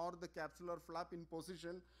ILM or the capsular flap, in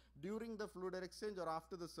position during the fluid exchange or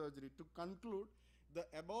after the surgery. To conclude, the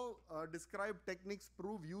above described techniques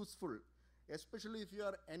prove useful, especially if you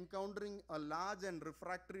are encountering a large and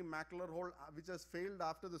refractory macular hole which has failed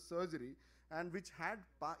after the surgery and which had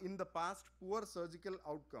in the past poor surgical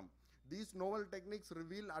outcome. These novel techniques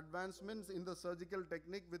reveal advancements in the surgical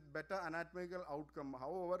technique with better anatomical outcome.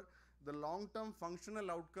 However, the long-term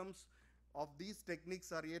functional outcomes of these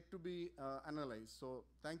techniques are yet to be analyzed. So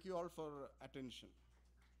thank you all for attention.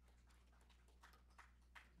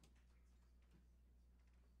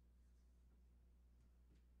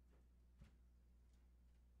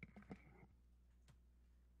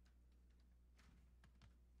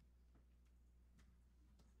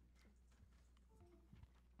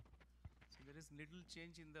 So there is little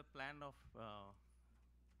change in the plan of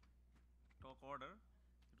talk order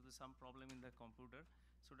due to some problem in the computer.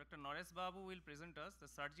 So Dr. Naresh Babu will present us the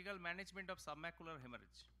surgical management of submacular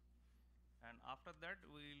hemorrhage, and after that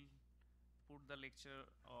we will put the lecture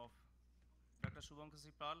of Dr. Shubhankar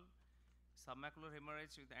Pal, submacular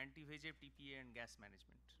hemorrhage with anti-VEGF, TPA and gas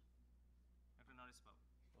management. Dr. Naresh Babu.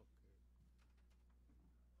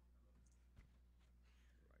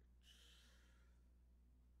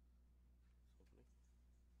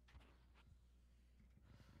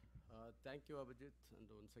 Thank you, Abhijit, and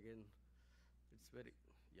once again, it's very,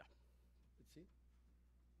 yeah, let's see.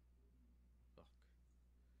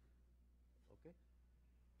 Okay.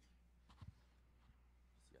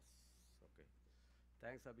 Yes, okay.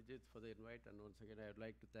 Thanks, Abhijit, for the invite, and once again, I would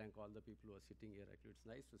like to thank all the people who are sitting here. Actually, it's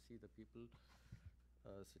nice to see the people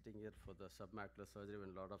sitting here for the submacular surgery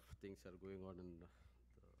when a lot of things are going on in the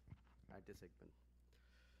anti-segment.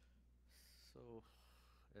 So,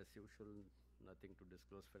 as usual, nothing to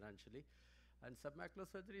disclose financially. And submacular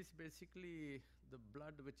surgery is basically the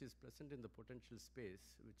blood which is present in the potential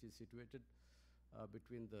space, which is situated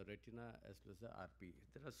between the retina as well as the RP.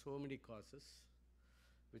 There are so many causes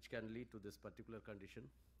which can lead to this particular condition.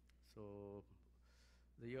 So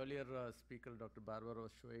the earlier speaker, Dr. Barbara,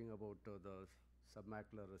 was showing about the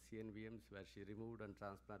submacular CNVMs where she removed and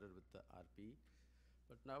transplanted with the RP.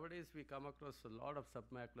 But nowadays we come across a lot of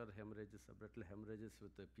submacular hemorrhages, subretinal hemorrhages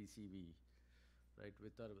with the PCV, right,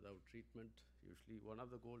 with or without treatment. Usually one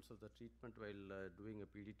of the goals of the treatment while doing a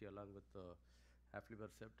PDT along with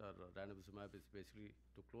aflibercept or ranibizumab is basically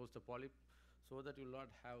to close the polyp so that you will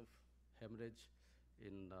not have hemorrhage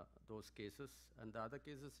in those cases. And the other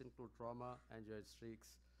cases include trauma, angioid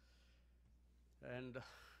streaks. And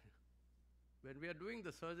when we are doing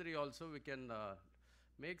the surgery also, we can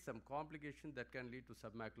make some complications that can lead to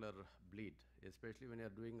submacular bleed, especially when you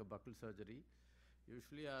are doing a buccal surgery.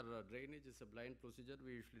 Usually our drainage is a blind procedure.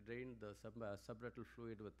 We usually drain the subretinal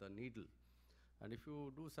fluid with a needle. And if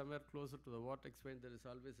you do somewhere closer to the vortex vein, there is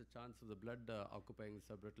always a chance of the blood occupying the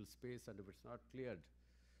subretinal space, and if it's not cleared,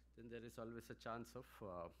 then there is always a chance of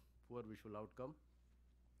poor visual outcome.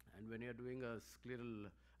 And when you're doing a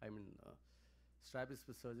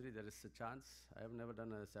strabismus surgery, there is a chance. I have never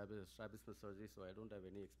done a strabismus surgery, so I don't have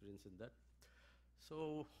any experience in that.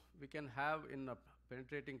 So we can have in a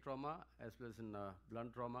penetrating trauma as well as in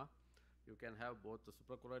blunt trauma, you can have both the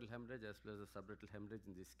suprachoroidal hemorrhage as well as the subretinal hemorrhage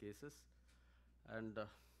in these cases. And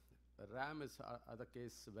RAM is other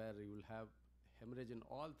case where you will have hemorrhage in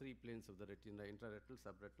all three planes of the retina, intraretinal,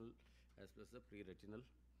 subretinal as well as the preretinal.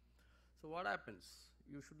 So what happens?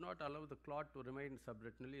 You should not allow the clot to remain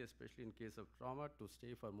subretinally, especially in case of trauma, to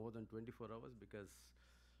stay for more than 24 hours, because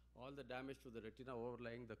all the damage to the retina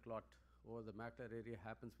overlying the clot over the macular area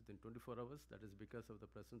happens within 24 hours. That is because of the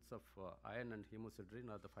presence of iron and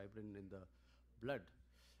hemosiderin or the fibrin in the blood,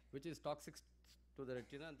 which is toxic to the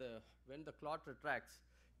retina. And when the clot retracts,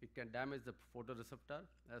 it can damage the photoreceptor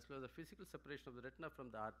as well as the physical separation of the retina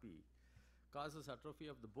from the RPE, causes atrophy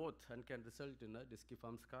of the both and can result in a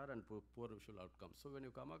disciform scar and poor visual outcomes. So when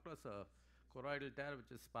you come across a choroidal tear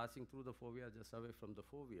which is passing through the fovea just away from the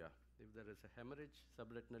fovea, if there is a hemorrhage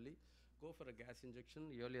subretinally, go for a gas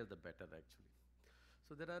injection, earlier the better actually.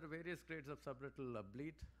 So there are various grades of subretinal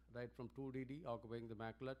bleed, right from 2 dd occupying the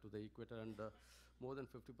macula to the equator, and more than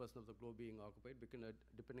 50% of the globe being occupied.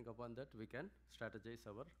 Depending upon that, we can strategize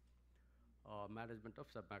our management of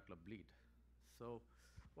submacular bleed. So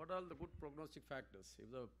what are the good prognostic factors?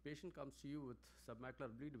 If the patient comes to you with submacular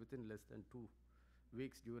bleed within less than 2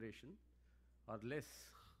 weeks duration or less,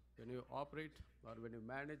 when you operate or when you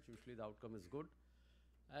manage, usually the outcome is good.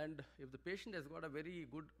 And if the patient has got a very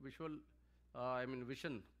good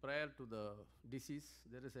vision prior to the disease,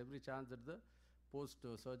 there is every chance that the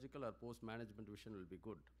post-surgical or post-management vision will be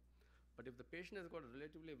good. But if the patient has got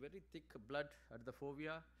relatively very thick blood at the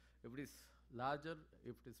fovea, if it is larger,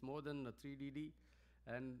 if it is more than 3 dd,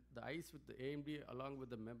 and the eyes with the AMD along with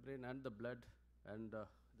the membrane and the blood, and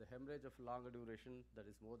the hemorrhage of longer duration, that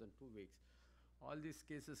is more than 2 weeks, all these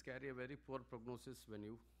cases carry a very poor prognosis when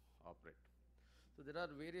you operate. So there are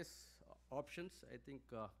various options. I think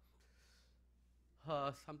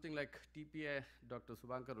something like TPA, Dr.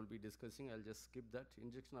 Subhankar will be discussing. I'll just skip that.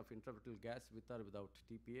 Injection of intravitreal gas with or without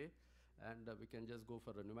TPA, and we can just go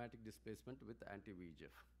for a pneumatic displacement with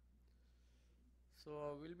anti-VEGF.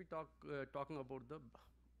 So we'll be talking about the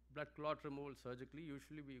blood clot removal surgically.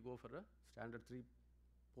 Usually we go for a standard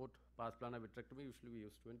 3-port pars plana vitrectomy. Usually we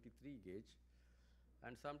use 23 gauge.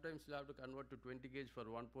 And sometimes you'll have to convert to 20 gauge for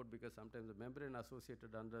 1 port, because sometimes the membrane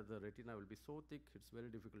associated under the retina will be so thick, it's very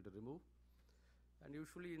difficult to remove. And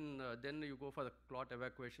usually then you go for the clot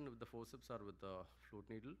evacuation with the forceps or with the fluid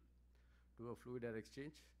needle, do a fluid air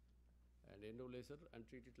exchange and endo laser and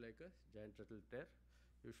treat it like a giant retinal tear.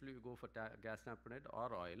 Usually you go for gas tamponade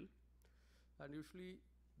or oil. And usually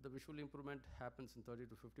the visual improvement happens in 30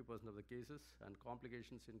 to 50% of the cases, and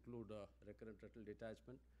complications include recurrent retinal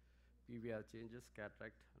detachment, PVR changes,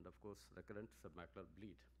 cataract, and of course recurrent submacular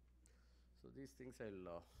bleed. So these things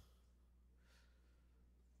I'll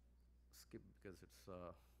skip because it's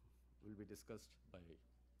will be discussed by.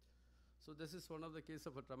 So this is one of the case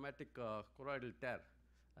of a traumatic choroidal tear,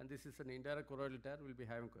 and this is an indirect choroidal tear. We'll be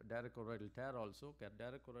having direct choroidal tear also.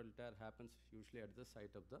 Direct choroidal tear happens usually at the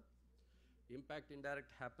site of the impact.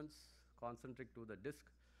 Indirect happens concentric to the disc.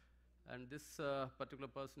 And this particular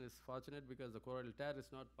person is fortunate because the choroidal tear is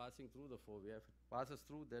not passing through the fovea. If it passes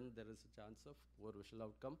through, then there is a chance of poor visual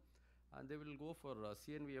outcome. And they will go for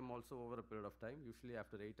CNVM also over a period of time, usually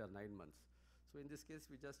after 8 or 9 months. So in this case,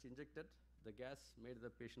 we just injected the gas, made the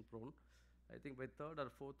patient prone. I think by 3rd or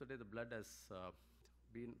 4th day, the blood has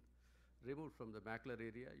been removed from the macular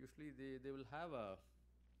area. Usually they will have a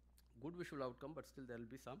good visual outcome, but still there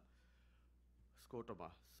will be some scotoma.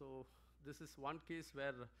 So this is one case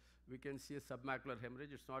where we can see a submacular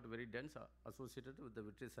hemorrhage. It's not very dense, associated with the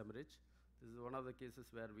vitreous hemorrhage. This is one of the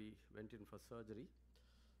cases where we went in for surgery.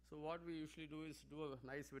 So what we usually do is do a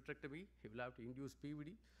nice vitrectomy. He will have to induce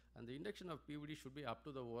PVD, and the induction of PVD should be up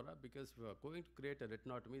to the ora, because if we are going to create a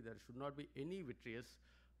retinotomy, there should not be any vitreous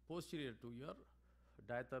posterior to your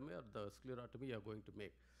diathermy or the sclerotomy you are going to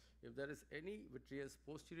make. If there is any vitreous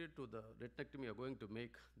posterior to the retinectomy you are going to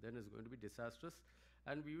make, then it's going to be disastrous.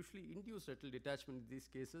 And we usually induce retinal detachment in these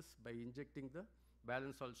cases by injecting the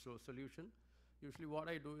balanced salt solution. Usually what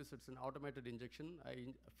I do is it's an automated injection. I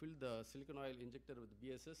fill the silicone oil injector with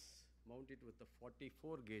BSS, mount it with a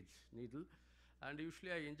 44 gauge needle, and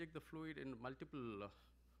usually I inject the fluid in multiple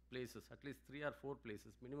places, at least 3 or 4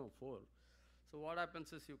 places, minimum 4. So what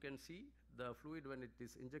happens is you can see the fluid when it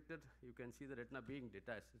is injected, you can see the retina being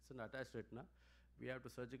detached. It's an attached retina. We have to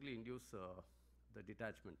surgically induce the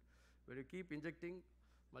detachment. When you keep injecting,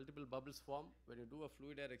 multiple bubbles form. When you do a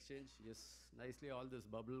fluid air exchange, yes, nicely all this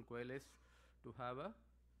bubble coalesce to have a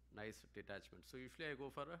nice detachment. So usually I go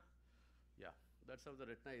for a, that's how the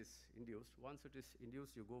retina is induced. Once it is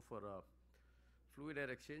induced, you go for a fluid air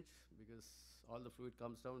exchange, because all the fluid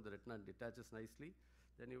comes down, the retina detaches nicely.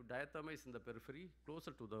 Then you diathermize in the periphery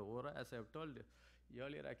closer to the ora. As I have told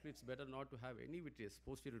earlier, actually it's better not to have any vitreous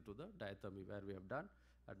posterior to the diathermy where we have done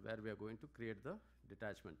and where we are going to create the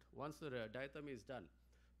detachment. Once the diathermy is done,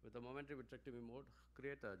 with a momentary vitrectomy mode,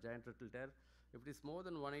 create a giant retinal tear. If it is more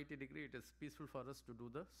than 180 degree, it is peaceful for us to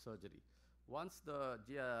do the surgery. Once the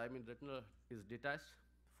retina is detached,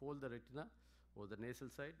 fold the retina over the nasal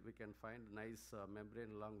side. We can find a nice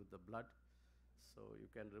membrane along with the blood. So you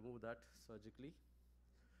can remove that surgically.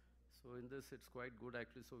 So in this, it's quite good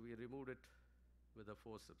actually. So we removed it with the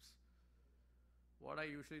forceps. What I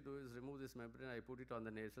usually do is remove this membrane, I put it on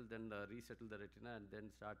the nasal, then resettle the retina, and then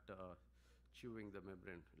start chewing the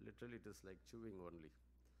membrane. Literally, it is like chewing only.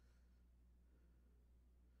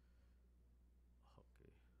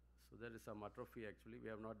 Okay, so there is some atrophy actually. We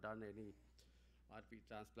have not done any RP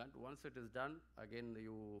transplant. Once it is done, again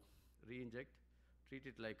you re-inject, treat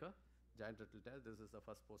it like a giant retinal tear. This is the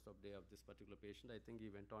first post-op day of this particular patient. I think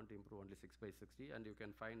he went on to improve only 6/60, and you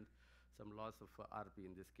can find some loss of RP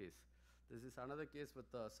in this case. This is another case with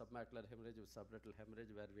submacular hemorrhage, with subretinal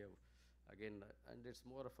hemorrhage, where we have again, and it's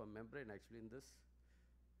more of a membrane actually in this.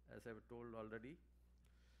 as I've told already.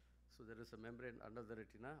 So there is a membrane under the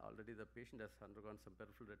retina. Already the patient has undergone some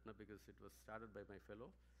peripheral retina because it was started by my fellow.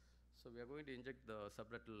 So we are going to inject the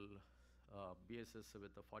subretinal BSS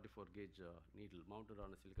with a 44 gauge needle mounted on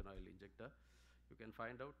a silicon oil injector. You can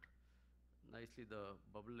find out nicely the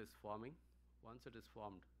bubble is forming. Once it is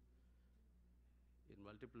formed, in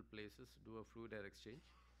multiple places, do a fluid air exchange.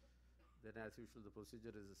 Then as usual, the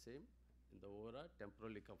procedure is the same. In the ORA,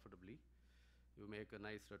 temporally comfortably, you make a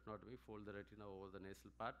nice retinotomy, fold the retina over the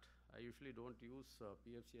nasal part. I usually don't use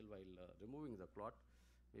PFCL while removing the clot.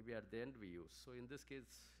 Maybe at the end we use. So in this case,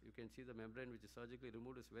 you can see the membrane which is surgically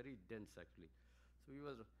removed is very dense actually. So we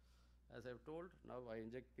were, as I've told, now I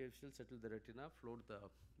inject PFCL, settle the retina, float the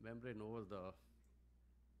membrane over the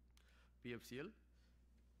PFCL.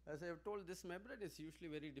 As I have told, this membrane is usually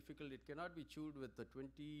very difficult. It cannot be chewed with the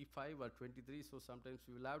 25 or 23, so sometimes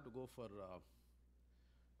we will have to go for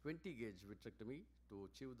 20 gauge vitrectomy to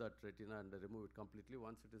chew that retina and remove it completely.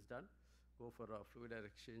 Once it is done, go for a fluid air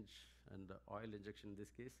exchange and oil injection in this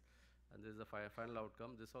case. And this is the final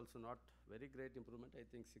outcome. This also not very great improvement, I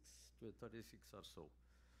think 6 to 36 or so.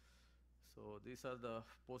 So these are the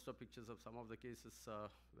post-op pictures of some of the cases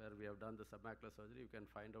where we have done the submacular surgery. You can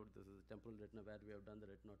find out this is the temporal retina where we have done the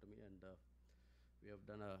retinotomy, and we have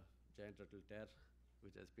done a giant retinal tear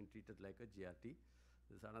which has been treated like a GRT.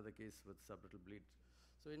 This is another case with subretinal bleed.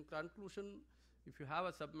 So in conclusion, if you have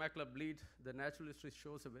a submacular bleed, the natural history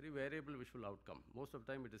shows a very variable visual outcome. Most of the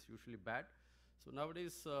time it is usually bad. So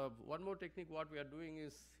nowadays, one more technique what we are doing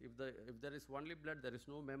is, if there is only blood, there is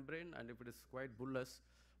no membrane, and if it is quite bullous,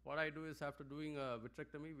 what I do is after doing a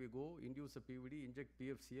vitrectomy, we go induce a PVD, inject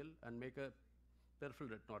PFCL, and make a peripheral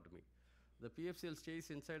retinotomy. The PFCL stays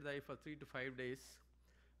inside the eye for 3 to 5 days,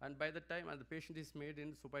 and by the time the patient is made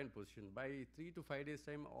in supine position, by 3 to 5 days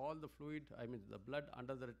time, all the fluid, the blood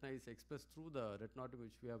under the retina is expressed through the retinotomy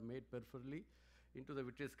which we have made peripherally into the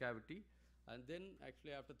vitreous cavity. And then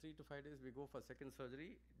actually after 3 to 5 days, we go for second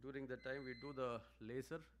surgery. During that time, we do the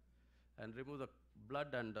laser and remove the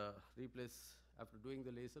blood and replace, after doing the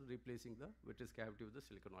laser, replacing the vitreous cavity with the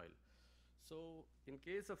silicone oil. So in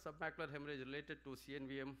case of submacular hemorrhage related to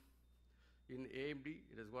CNVM in AMD,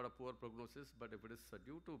 it has got a poor prognosis, but if it is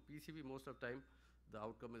due to PCV, most of the time, the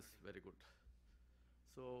outcome is very good.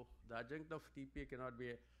 So the adjunct of TPA cannot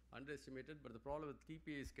be underestimated, but the problem with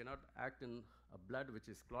TPA is cannot act in a blood which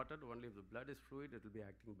is clotted. Only if the blood is fluid, it will be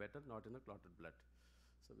acting better, not in a clotted blood.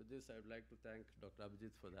 So with this, I would like to thank Dr.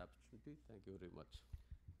 Abhijit for the opportunity. Thank you very much.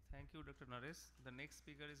 Thank you, Dr. Naresh. The next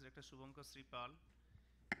speaker is Dr. Shubhankar Sripal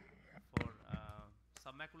for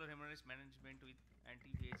submacular hemorrhage management with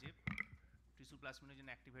anti-VEGF, tissue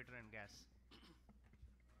plasminogen activator and gas.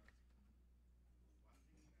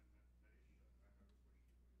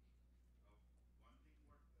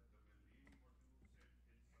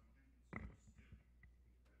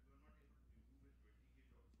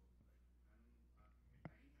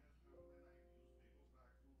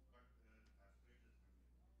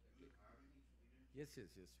 Yes.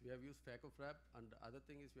 We have used Facofrap, and the other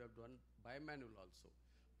thing is we have done bimanual also.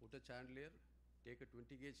 Put a chandelier, take a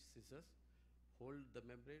 20 gauge scissors, hold the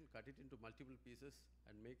membrane, cut it into multiple pieces,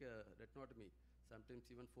 and make a retinotomy. Sometimes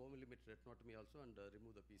even 4 millimeter retinotomy also, and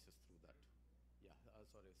remove the pieces through that. Yeah,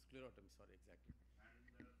 sclerotomy, sorry, exactly. And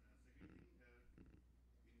second thing,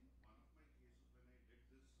 in one of my cases when I did this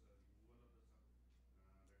removal of the subrectal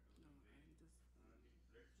membrane, it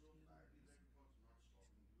bled so badly that it was not stopping.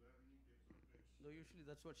 Do you have any tips or tricks? No, usually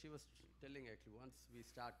that's what she was telling actually. Once we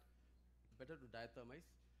start, better to diathermize.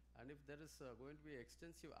 And if there is going to be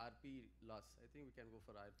extensive RP loss, I think we can go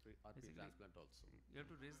for RP transplant also. You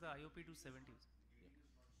have to raise the IOP to 70.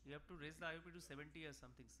 You have to raise the IOP to 70 or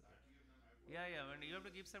something, sir. Yeah, and you have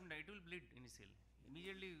to give some, it will bleed initially.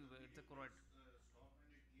 Immediately, it's a choroid.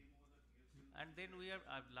 And then we have,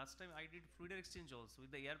 last time I did fluid exchange also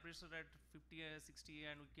with the air pressure at 50,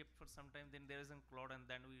 60, and we kept for some time. Then there is a clot, and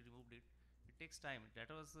then we removed it. It takes time.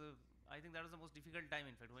 That was, I think that was the most difficult time,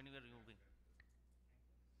 in fact, when we were removing.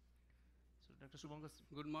 So, Dr. Shubhankar.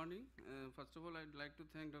 Good morning. First of all, I'd like to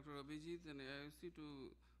thank Dr. Abhijit and AIOC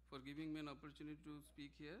for giving me an opportunity to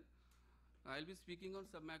speak here. I'll be speaking on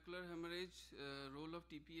submacular hemorrhage, role of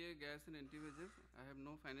TPA, gas and anti-VEGF. I have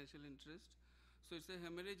no financial interest. So it's a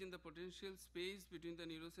hemorrhage in the potential space between the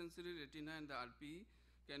neurosensory retina and the RPE,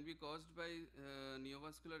 can be caused by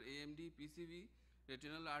neovascular AMD, PCV,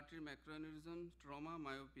 retinal artery macroaneurysm, trauma,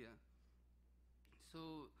 myopia.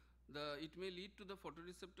 So it may lead to the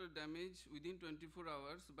photoreceptor damage within 24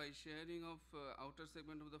 hours by sharing of outer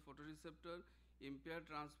segment of the photoreceptor, impaired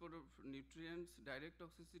transport of nutrients, direct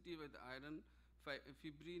toxicity with iron,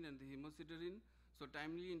 fibrin and the hemosiderin. So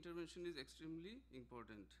timely intervention is extremely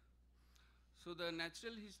important. So the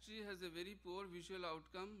natural history has a very poor visual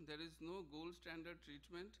outcome. There is no gold standard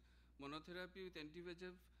treatment. Monotherapy with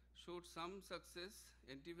anti-VEGF showed some success.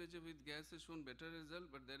 Anti-VEGF with gas has shown better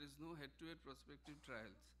result, but there is no head-to-head prospective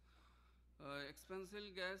trials.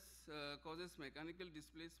 Expansile gas causes mechanical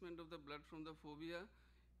displacement of the blood from the fovea.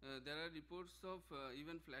 There are reports of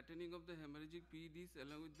even flattening of the hemorrhagic PEDs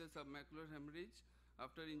along with the submacular hemorrhage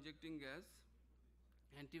after injecting gas.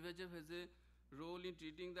 Anti-VEGF has a role in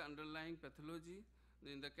treating the underlying pathology.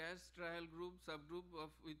 In the CAS trial group, subgroup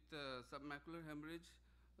with submacular hemorrhage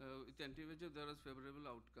with anti-VEGF, there was favorable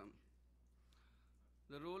outcome.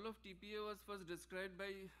 The role of TPA was first described by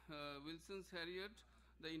Wilson's Harriet,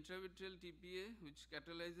 the intravitreal TPA, which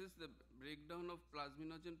catalyzes the breakdown of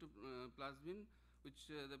plasminogen to plasmin,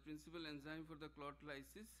 which the principal enzyme for the clot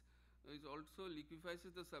lysis, is also liquefies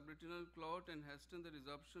the subretinal clot and hasten the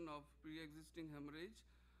resorption of pre-existing hemorrhage.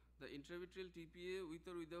 The intravitreal TPA with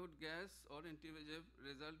or without gas or anti-VEGF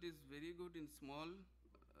result is very good in small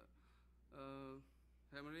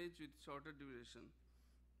hemorrhage with shorter duration.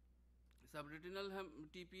 Subretinal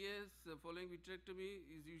TPAs following vitrectomy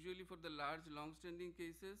is usually for the large long-standing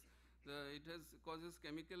cases. It causes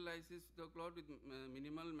chemical lysis of the clot with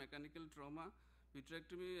minimal mechanical trauma.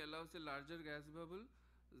 Vitrectomy allows a larger gas bubble.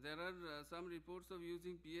 There are some reports of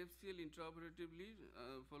using PFCL intraoperatively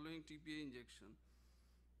following TPA injection.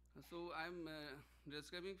 So I am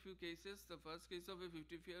describing few cases. The first case of a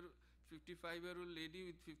 55-year-old lady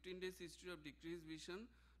with 15 days history of decreased vision,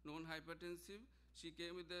 known hypertensive. She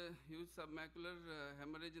came with a huge submacular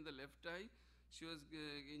hemorrhage in the left eye. She was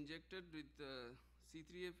injected with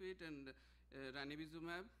C3F8 and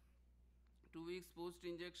ranibizumab. 2 weeks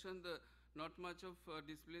post-injection, not much of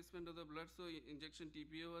displacement of the blood, so injection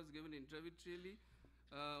TPA was given intravitreally.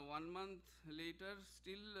 1 month later,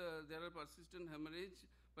 still there are persistent hemorrhage,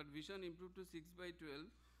 but vision improved to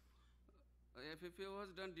 6/12. FFA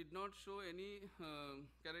was done, did not show any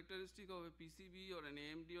characteristic of a PCB or an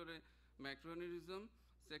AMD or a macroaneurysm.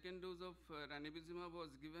 Second dose of ranibizumab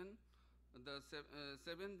was given. The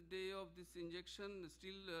 7th day of this injection,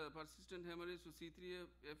 still persistent hemorrhage, so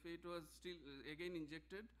C3F8 was still again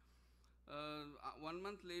injected. 1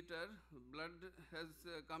 month later, blood has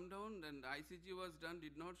come down and ICG was done,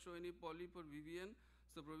 did not show any polyp or VVN.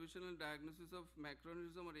 So provisional diagnosis of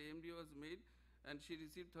macroaneurysm or AMD was made, and she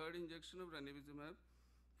received 3rd injection of ranibizumab,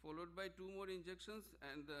 followed by 2 more injections,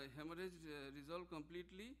 and the hemorrhage resolved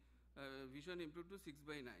completely. Vision improved to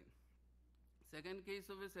 6/9. Second case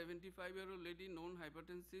of a 75-year-old lady, known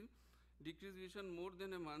hypertensive, decreased vision more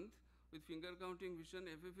than a month with finger counting vision.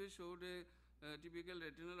 FFA showed a typical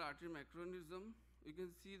retinal artery macroaneurysm. You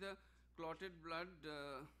can see the clotted blood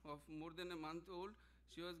of more than a month old.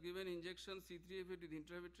 She was given injection C3F8 with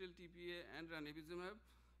intravitreal TPA and ranibizumab.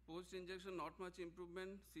 Post-injection, not much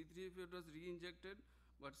improvement. C3F8 was re-injected,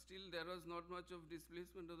 but still there was not much of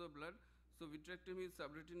displacement of the blood. So vitrectomy with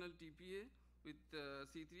subretinal TPA with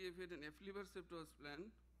C3F8 and aflibercept was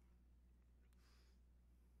planned.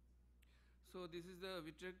 So this is the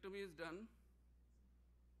vitrectomy is done.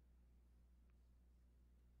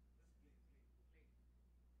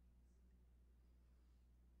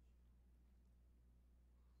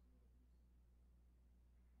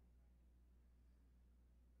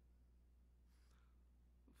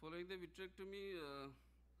 Following the vitrectomy,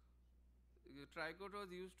 tricot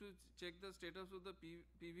was used to check the status of the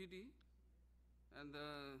PVD, and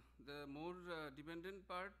the more dependent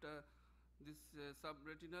part, this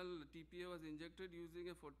subretinal TPA was injected using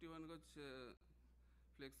a 41 gauge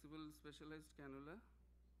flexible specialized cannula.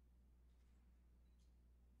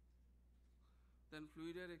 Then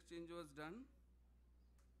fluid air exchange was done,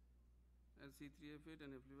 and C3F8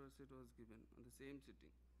 and aflibercept was given on the same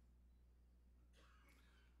sitting.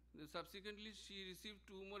 Subsequently, she received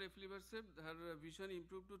 2 more aflibercept. Her vision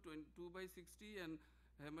improved to 2/60 and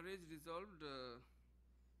hemorrhage resolved.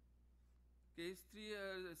 Case 3,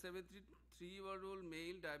 73-year-old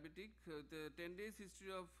male diabetic, the 10 days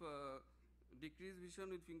history of decreased vision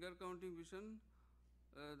with finger counting vision.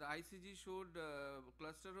 The ICG showed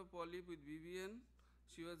cluster of polyp with VVN.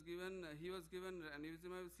 He was given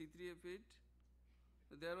ranibizumab C3F8.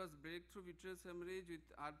 There was breakthrough vitreous hemorrhage with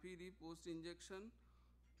RPD post-injection.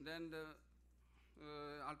 Then the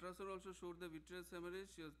ultrasound also showed the vitreous hemorrhage.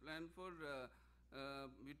 She was planned for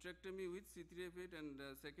vitrectomy with C3F8 and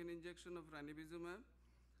second injection of ranibizumab.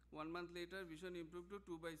 1 month later, vision improved to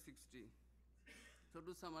 2/60. So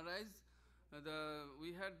to summarize,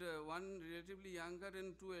 we had one relatively younger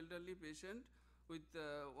and 2 elderly patient with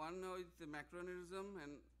one with macroaneurysm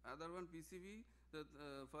and other one PCV. The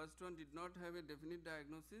first one did not have a definite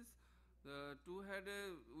diagnosis. The two had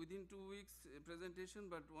within 2 weeks presentation,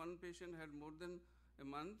 but one patient had more than a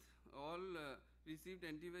month. All received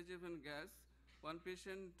anti-VEGF and gas. One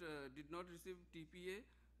patient did not receive TPA.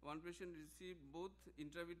 One patient received both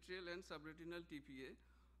intravitreal and subretinal TPA.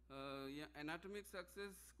 Anatomic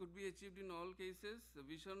success could be achieved in all cases. The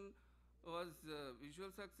visual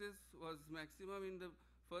success was maximum in the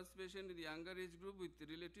first patient in the younger age group with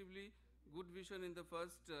relatively good vision in the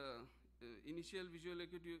first initial visual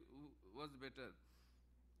acuity was better.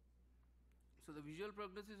 So the visual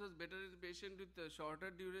prognosis was better in the patient with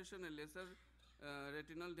shorter duration and lesser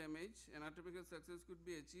retinal damage. Anatomical success could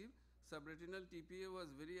be achieved. Subretinal TPA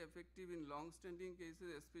was very effective in long-standing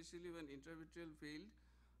cases, especially when intravitreal failed.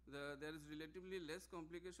 There is relatively less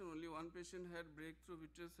complication. Only one patient had breakthrough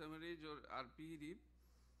vitreous hemorrhage or RPE.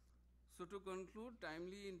 So to conclude,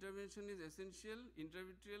 timely intervention is essential.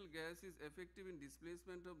 Intravitreal gas is effective in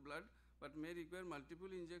displacement of blood but may require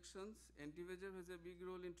multiple injections. Anti-VEGF has a big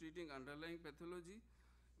role in treating underlying pathology.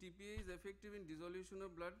 TPA is effective in dissolution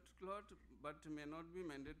of blood clot but may not be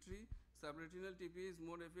mandatory. Subretinal TPA is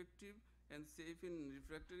more effective and safe in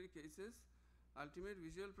refractory cases. Ultimate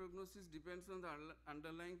visual prognosis depends on the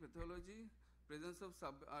underlying pathology, presence of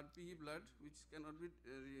sub-RPE blood which cannot be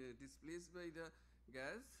displaced by the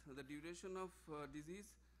gas, the duration of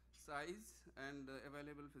disease, size and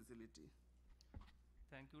available facility.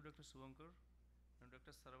 Thank you, Dr. Suvankar. And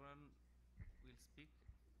Dr. Saravanan will speak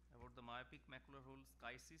about the myopic macular hole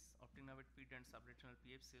schisis, optic nerve pit and subretinal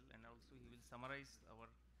PFCL, and also he will summarize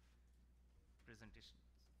our presentation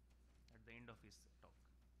at the end of his talk.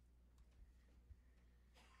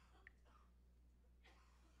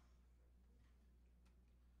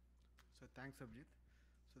 So thanks, Abhijit.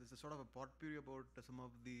 So this is sort of a potpourri about some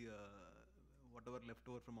of the whatever left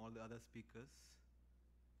over from all the other speakers.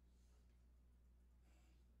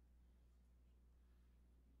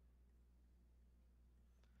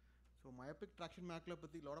 So myopic traction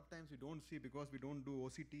maculopathy, a lot of times we don't see because we don't do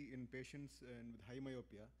OCT in patients with high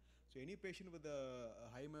myopia. So any patient with a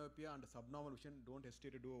high myopia and a subnormal vision, don't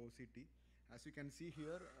hesitate to do OCT. As you can see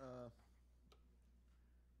here,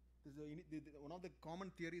 one of the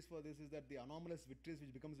common theories for this is that the anomalous vitreous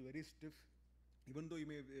which becomes very stiff, even though you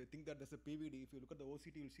may think that there's a PVD, if you look at the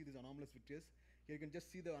OCT, you'll see this anomalous vitreous. Here you can just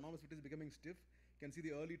see the anomalous vitreous becoming stiff. You can see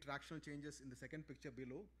the early tractional changes in the second picture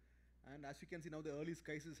below. And as you can see now, the early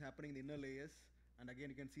schisis is happening in the inner layers. And again,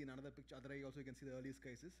 you can see in another picture, other eye also you can see the early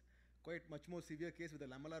schisis. Quite much more severe case with a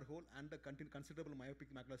lamellar hole and a considerable myopic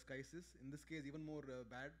macular schisis. In this case, even more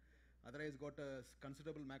bad. Other eye's got a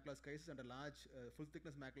considerable macular schisis and a large full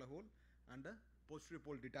thickness macular hole and a posterior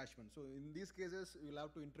pole detachment. So in these cases, we'll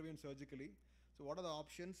have to intervene surgically. So what are the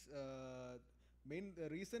options? Main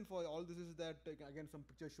reason for all this is that, again, some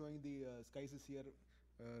pictures showing the schisis here.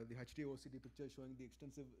 The HD OCT picture showing the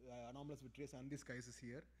extensive anomalous vitreous and the schisis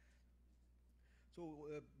here. So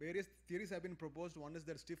various theories have been proposed. One is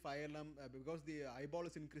that stiff ILM, because the eyeball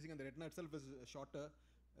is increasing and the retina itself is shorter,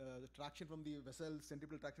 the traction from the vessels,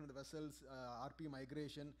 centripetal traction of the vessels, RP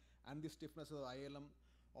migration and the stiffness of the ILM,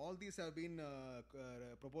 all these have been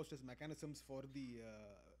proposed as mechanisms for the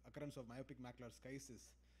occurrence of myopic macular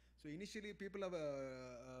schisis. So initially people have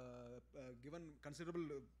given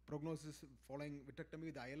considerable prognosis following vitrectomy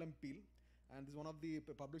with the ILM peel, and this is one of the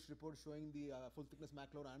published reports showing the full thickness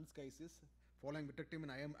macular and schisis following vitrectomy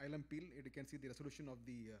and ILM peel. You can see the resolution of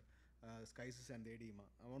the schisis and the edema.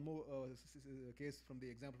 One more case from the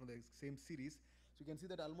example from the same series. So you can see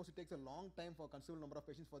that almost it takes a long time for a considerable number of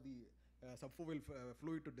patients for the subfoveal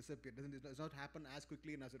fluid to disappear. It does not happen as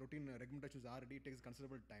quickly and as a routine regurgitation is already, it takes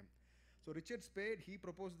considerable time. So Richard Spade, he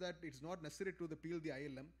proposed that it's not necessary to peel the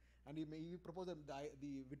ILM, and he proposed that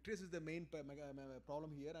the vitreous is the main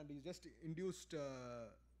problem here, and he just induced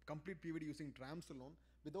complete PVD using trams alone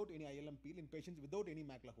without any ILM peel in patients without any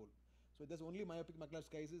macular hole. So there's only myopic macular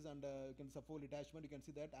schisis and you can subfoveal detachment. You can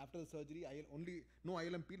see that after the surgery, no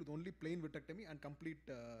ILM peel with only plain vitrectomy and complete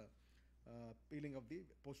peeling of the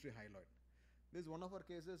posterior hyaloid. This is one of our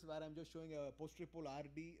cases where I'm just showing a posterior pole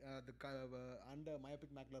RD and a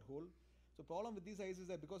myopic macular hole. So problem with these eyes is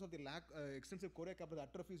that because of the extensive choriocapital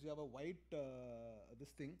atrophies, you have a white this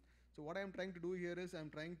thing. So what I'm trying to do here is I've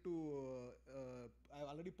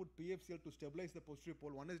already put PFCL to stabilize the posterior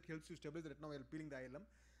pole. One is it helps to stabilize the retina while peeling the ILM.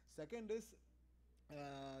 Second is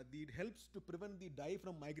it helps to prevent the dye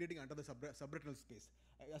from migrating under the subretinal space.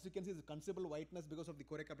 As you can see, there's considerable whiteness because of the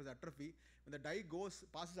choriocapital atrophy. When the dye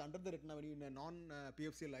passes under the retina when you're in a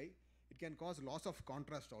non-PFCL eye, it can cause loss of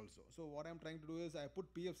contrast also. So what I'm trying to do is I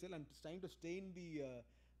put PFCL and trying to stain the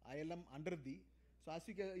ILM under the. So as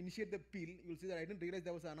you initiate the peel, you'll see that I didn't realize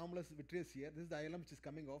there was an anomalous vitreous here. This is the ILM which is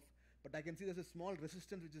coming off. but I can see there's a small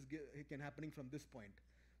resistance which is happening from this point.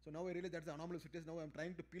 So now I realize that's the anomalous vitreous. Now I'm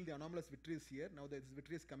trying to peel the anomalous vitreous here. Now this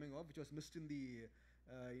vitreous coming off, which was missed in the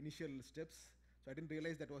initial steps. So I didn't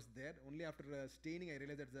realize that was there. Only after staining I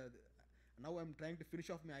realized that now I'm trying to finish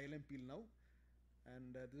off my ILM peel now.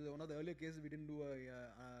 And this is one of the earlier cases we didn't do a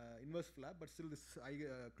inverse flap, but still this eye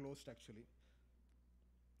closed actually.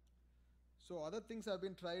 So other things have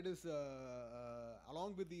been tried is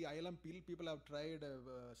along with the ILM peel, people have tried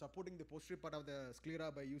supporting the posterior part of the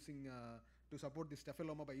sclera by using to support the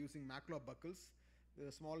staphyloma by using macular buckles.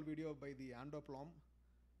 There's a small video by the Andoplom.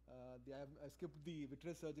 I skipped the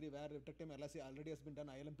vitreous surgery where vitrectomy LSA already has been done,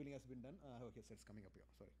 ILM peeling has been done. Okay, so it's coming up here.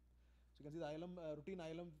 Sorry. So you can see the ILM, routine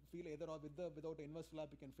ILM peel either or without inverse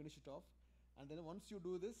flap, you can finish it off. And then once you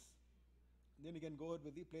do this, then you can go ahead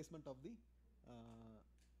with the placement of the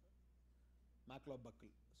macular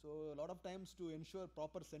buckle. So a lot of times to ensure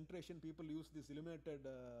proper centration, people use this illuminated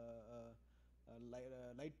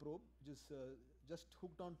light probe, which is just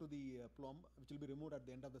hooked onto the plomb, which will be removed at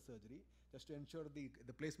the end of the surgery, just to ensure the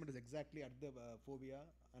placement is exactly at the fovea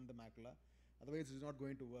and the macula. Otherwise, it is not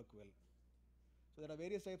going to work well. So there are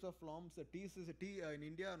various types of plombs. The T in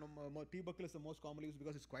India, T buckle is the most commonly used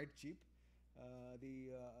because it's quite cheap.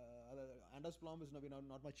 The Anders plomb is not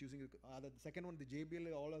much using. The second one, the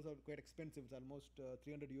JBL, all are quite expensive. It's almost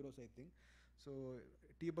 300 euros, I think. So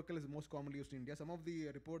T buckle is most commonly used in India. Some of the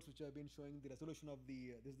reports which have been showing the resolution of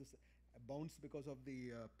the this bounce because of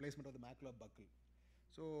the placement of the macular buckle.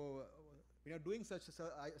 So when you are doing such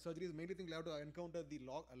surgeries, mainly thing you have to encounter the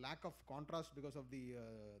lack of contrast because of the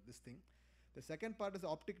this thing. The second part is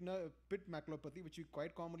optic nerve pit maculopathy, which you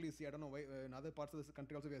quite commonly see. I don't know why in other parts of the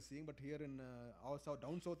country also we are seeing, but here in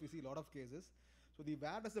down south we see a lot of cases. So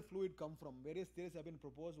where does the fluid come from? Various theories have been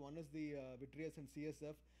proposed. One is the vitreous and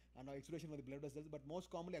CSF and exudation of the blood vessels, but most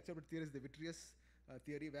commonly accepted theory is the vitreous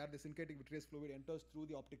theory, where the syncytic vitreous fluid enters through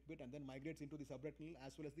the optic pit and then migrates into the subretinal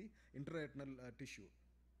as well as the intraretinal tissue.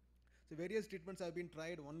 So various treatments have been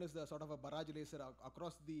tried. One is the sort of a barrage laser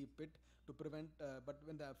across the pit to prevent, but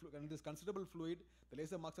when there's considerable fluid, the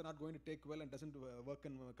laser marks are not going to take well and doesn't work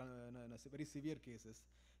in very severe cases.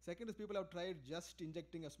 Second is people have tried just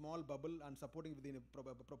injecting a small bubble and supporting within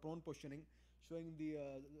a prone positioning, showing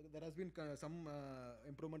there has been some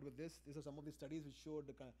improvement with this. These are some of the studies which showed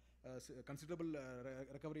considerable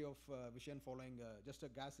recovery of vision following just a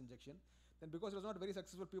gas injection. Then because it was not very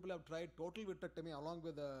successful, people have tried total vitrectomy along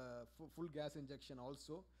with full gas injection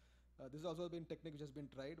also. This has also been technique which has been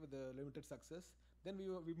tried with limited success. Then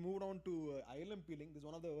we moved on to ILM peeling. This is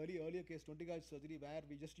one of the earlier case 20 gauge surgery where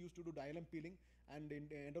we just used to do the ILM peeling and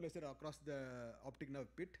endolaser across the optic nerve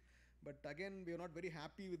pit. But again, we are not very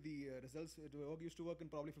happy with the results. It used to work in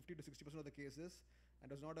probably 50 to 60% of the cases,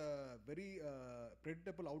 and it was not a very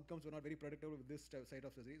predictable outcomes. Were not very predictable with this side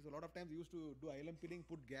of surgery. So a lot of times we used to do ILM peeling,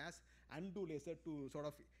 put gas, and do laser to sort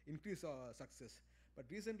of increase success. But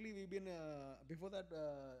recently we've been before that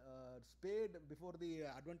Spade, before the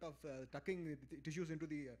advent of tucking tissues into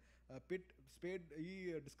the pit, Spade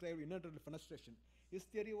he described inner fenestration. His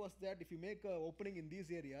theory was that if you make an opening in these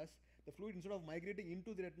areas, the fluid instead of migrating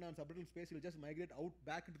into the retina and subretinal space, will just migrate out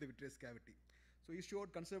back into the vitreous cavity. So he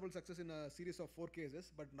showed considerable success in a series of 4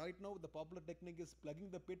 cases. But right now the popular technique is plugging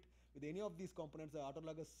the pit with any of these components,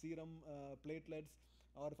 autologous serum, platelets,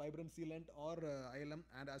 or fibrin sealant, or ILM,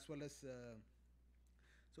 and as well as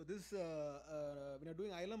so this when you're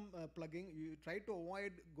doing ILM plugging, you try to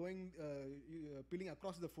avoid going peeling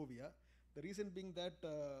across the fovea. The reason being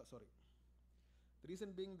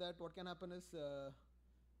that what can happen is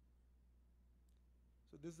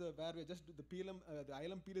so this is where we just the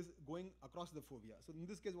ILM peel is going across the fovea. So in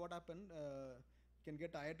this case, what happened? Can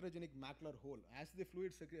get a iatrogenic macular hole. As the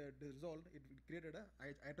fluid dissolved, it created a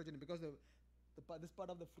iatrogenic because this part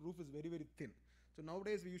of the roof is very thin. So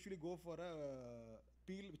nowadays we usually go for a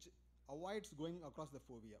peel which avoids going across the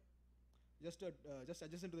fovea. Just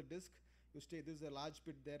adjacent to the disc, you stay. This is a large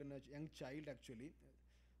pit there in a young child actually.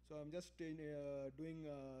 So I'm just doing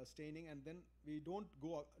staining, and then we don't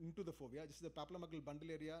go into the fovea. Just the papillomacular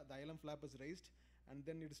bundle area, the ILM flap is raised, and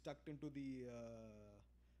then it is tucked into the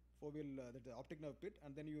foveal, the optic nerve pit,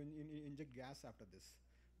 and then you inject gas after this.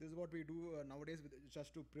 This is what we do nowadays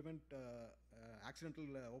just to prevent accidental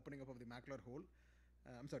opening up of the macular hole.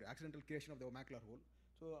 Accidental creation of the macular hole.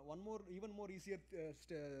 So even more easier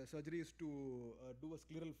surgery is to do a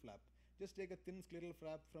scleral flap. Just take a thin scleral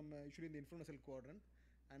flap from usually in the infranasal quadrant,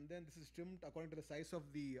 and then this is trimmed according to the size of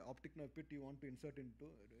the optic nerve pit you want to insert into.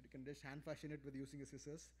 You can just hand fashion it with using a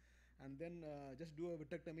scissors, and then just do a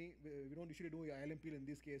vitrectomy. We don't usually do ILM peel in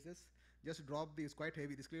these cases. Just drop it's quite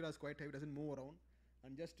heavy. The sclera is quite heavy, doesn't move around.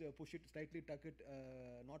 and just push it, slightly tuck it,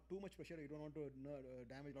 not too much pressure, you don't want to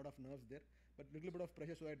damage a lot of nerves there, but little bit of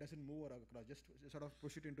pressure so that it doesn't move or across, just sort of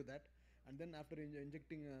push it into that. And then after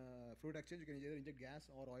injecting fluid exchange, you can either inject gas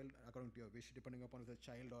or oil according to your wish, depending upon if it's a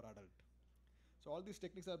child or adult. So all these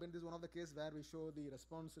techniques have been, this is one of the cases where we show the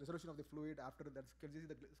resolution of the fluid after that, you can see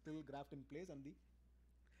the still graft in place and the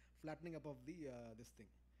flattening up of the this thing.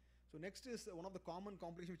 So next is one of the common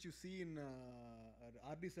complications which you see in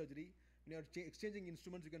RD surgery. When you are exchanging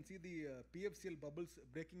instruments, you can see the PFCL bubbles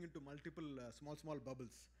breaking into multiple small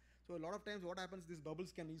bubbles. So a lot of times what happens, these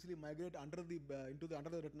bubbles can easily migrate under the under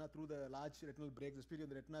the retina through the large retinal breaks, especially when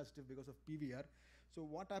the retina is stiff because of PVR. So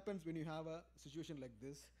what happens when you have a situation like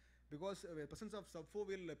this? Because the presence of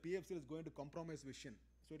subfoveal PFCL is going to compromise vision.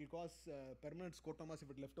 So it will cause permanent scotomas if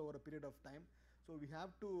it left over a period of time. So we have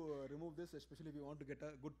to remove this, especially if you want to get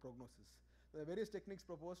a good prognosis. There are various techniques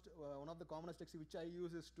proposed. One of the commonest techniques which I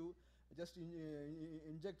use is to just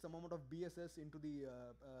inject some amount of BSS into the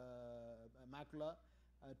macula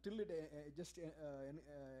till it just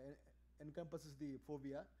encompasses the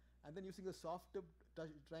fovea, and then using a soft tip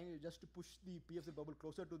trying just to push the PFCL bubble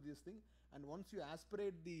closer to this thing. And once you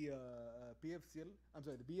aspirate the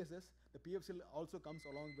the BSS, the PFCL also comes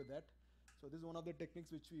along with that. So this is one of the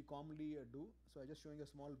techniques which we commonly do. So I'm just showing a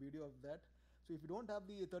small video of that. So if you don't have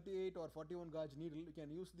the 38 or 41 gauge needle, you can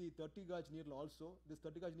use the 30 gauge needle also. This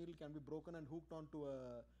 30 gauge needle can be broken and hooked onto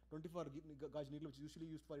a 24 gauge needle, which is usually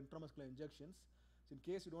used for intramuscular injections. So in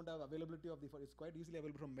case you don't have availability of it's quite easily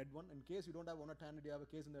available from Med1. In case you don't have one at hand and you have a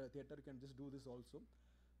case in the theater, you can just do this also.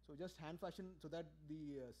 So just hand fashion so that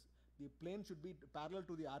the plane should be parallel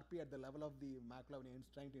to the RP at the level of the macula when you're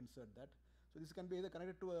trying to insert that. So this can be either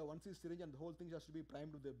connected to a 1C syringe and the whole thing has to be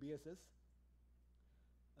primed with the BSS.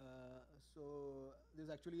 So this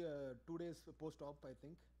is actually 2 days post-op, I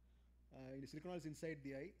think. The silicone is inside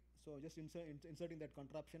the eye. So just inserting that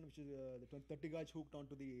contraption, which is the 30 gauge hooked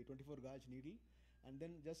onto the 24 gauge needle, and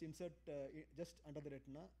then just insert just under the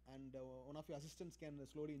retina, and one of your assistants can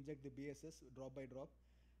slowly inject the BSS drop by drop,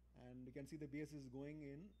 and you can see the BSS is going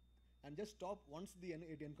in, and just stop once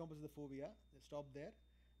it encompasses the fovea. Stop there,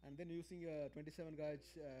 and then using a 27 gauge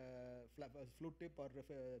flute tip or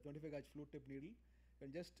 25 gauge flute tip needle, you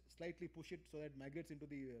can just slightly push it so that it migrates into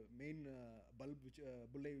the main bulb,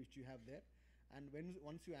 bullae which you have there, and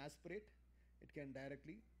once you aspirate, it can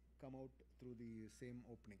directly come out through the same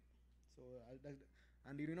opening. So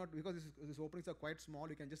and you do not, because these openings are quite small,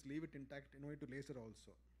 you can just leave it intact, no need to laser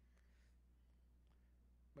also.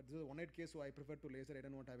 But this is a 1/8 case, so I prefer to laser. I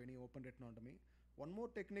don't want to have any open retinotomy. One more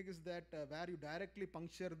technique is that where you directly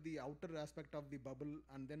puncture the outer aspect of the bubble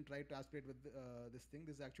and then try to aspirate with this thing.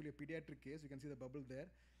 This is actually a pediatric case. You can see the bubble there.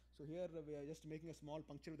 So here we are just making a small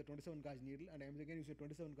puncture with a 27 gauge needle, and I am again using a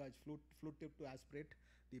 27 gauge flute tip to aspirate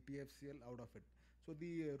the PFCL out of it. So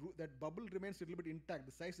that bubble remains a little bit intact.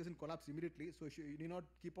 The size doesn't collapse immediately, so you need not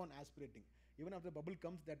keep on aspirating. Even after the bubble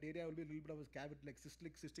comes, that area will be a little bit of a cavity, like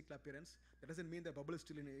cystic appearance. That doesn't mean the bubble is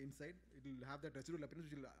still inside. It will have that residual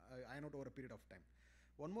appearance, which will iron out over a period of time.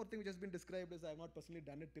 One more thing which has been described is I have not personally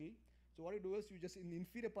done it till. So what you do is you just, in the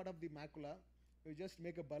inferior part of the macula, you just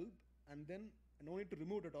make a bulb, and then no need to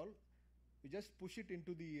remove it at all. You just push it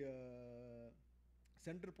into the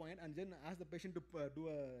center point, and then ask the patient to do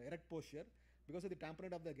a erect posture. Because of the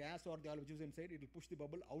tamponade of the gas or the oil which is inside, it will push the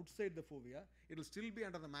bubble outside the fovea. It will still be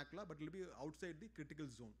under the macula, but it will be outside the critical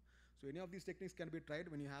zone. So any of these techniques can be tried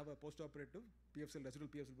when you have a post-operative PFCL, residual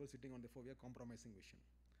PFCL bubble sitting on the fovea, compromising vision.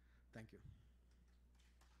 Thank you.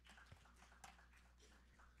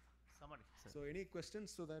 Summary, sir. So any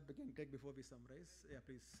questions so that we can take before we summarize? Yeah,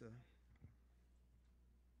 please.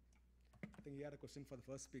 I think he had a question for the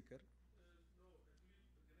first speaker. No, actually,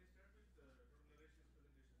 can I start with Dr. Naresh's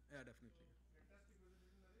presentation? Yeah, definitely. Fantastic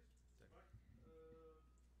presentation, Naresh. But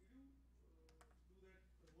did you do that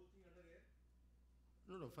the whole thing under air?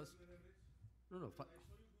 No, first. No. I saw you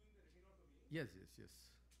doing the retinotomy. Yes.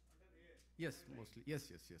 Under air. Yes, mostly. Yes.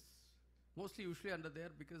 Mostly usually under there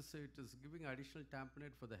because it is giving additional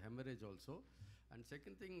tamponade for the hemorrhage also. And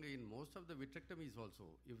second thing, in most of the vitrectomies also,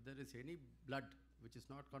 if there is any blood which is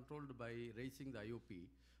not controlled by raising the IOP,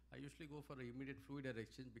 I usually go for an immediate fluid air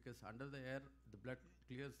exchange because under the air, the blood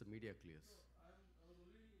clears, the media clears. So I was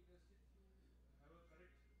only interested to have a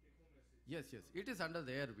correct take-home message. Yes. It is under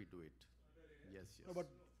the air we do it. Under air. Yes. No,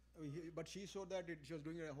 but she showed that she was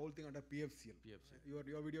doing a whole thing under PFCL.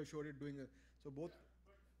 Your video showed it doing so both. Yeah,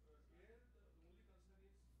 but here the only concern is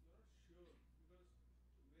you're not sure because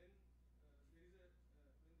when there is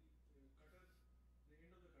when the cutter, the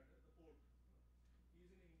end of the cutter, the port, is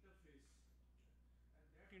in an interface,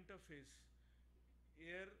 and that interface,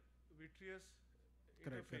 air vitreous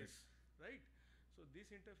Correct. interface, right? So So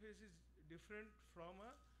this interface is different from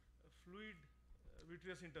a fluid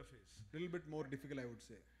vitreous interface. Little bit more difficult, I would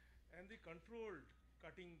say. And the controlled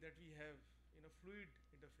cutting that we have in a fluid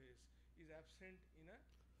interface is absent in a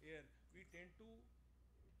air. We tend to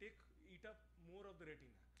eat up more of the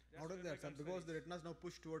retina. Not only that, sir, because the retina is now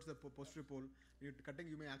pushed towards the posterior pole, cutting,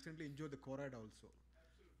 you may accidentally injure the choroid also.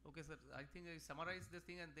 Okay, sir. I think I summarize this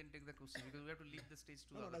thing and then take the question because we have to leave the stage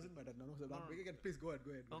to. No, it doesn't matter. No, sir. Please go ahead.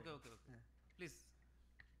 Okay. Yeah. Please.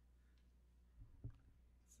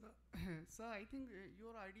 Sir, I think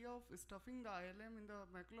your idea of stuffing the ILM in the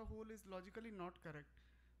macular hole is logically not correct,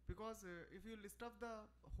 because if you stuff the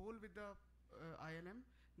hole with the ILM,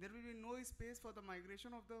 there will be no space for the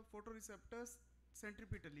migration of the photoreceptors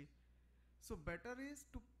centripetally. So better is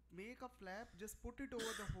to make a flap, just put it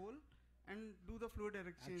over the hole and do the fluid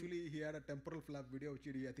exchange. Actually, he had a temporal flap video which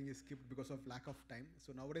I think he skipped because of lack of time.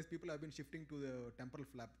 So nowadays people have been shifting to the temporal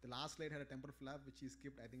flap. The last slide had a temporal flap which he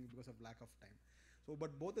skipped, I think, because of lack of time. So,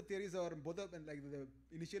 but both the theories are, like the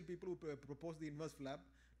initial people who proposed the inverse flap,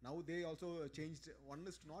 now they also changed. One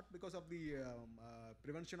is not because of the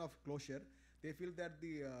prevention of closure. They feel that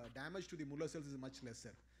the damage to the Muller cells is much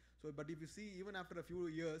lesser. So, but if you see, even after a few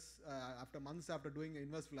years, after months after doing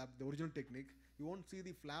inverse flap, the original technique, you won't see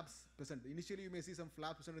the flaps present. Initially, you may see some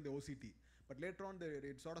flaps present in the OCT, but later on,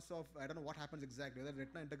 it sort of, I don't know what happens exactly, whether the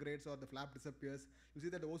retina integrates or the flap disappears. You see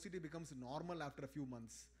that the OCT becomes normal after a few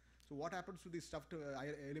months. So, what happens to the stuffed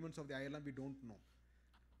elements of the ILM, we don't know.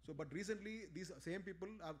 So, but recently, these same people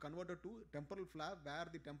have converted to temporal flap, where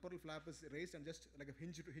the temporal flap is raised and just like a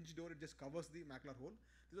hinge door, it just covers the macular hole.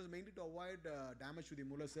 This was mainly to avoid damage to the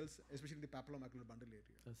Muller cells, especially in the papillomacular bundle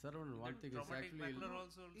area. Sir, one thing is actually...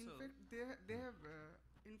 In fact, they have...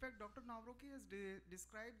 in fact, Dr. Navroki has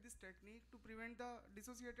described this technique to prevent the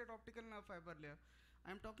dissociated optical nerve fiber layer.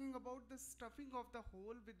 I am talking about the stuffing of the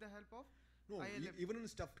hole with the help of ILM. Even in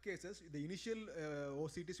stuffed cases, the initial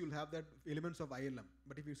OCTs will have that elements of ILM.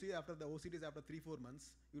 But if you see after the OCTs after 3-4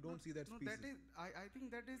 months, you don't see that species. That is, I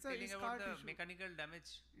think that is telling a about the issue. mechanical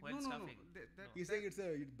damage while stuffing. He's saying it's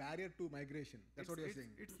a barrier to migration. That's what you're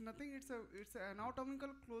saying. It's nothing. It's an anatomical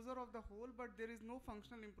closure of the hole, but there is no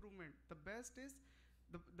functional improvement. The best is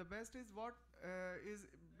what is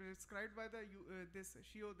prescribed by the this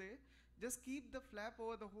Shiode. Just keep the flap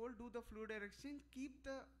over the hole, do the fluid exchange, keep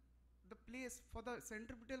the place for the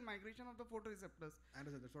centripetal migration of the photoreceptors. I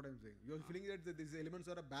understand, that's what I'm saying. You're feeling that these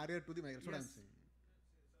elements are a barrier to the migration. That's what I'm saying.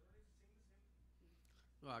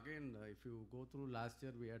 No, again, if you go through last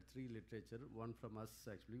year, we had 3 literature. One from us,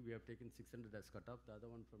 actually, we have taken 600 as cutoff. The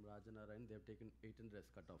other one from Rajanarayan, they have taken 800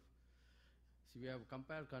 as cutoff. So we have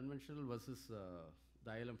compared conventional versus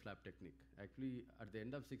the ILM flap technique. Actually, at the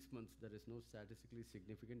end of 6 months, there is no statistically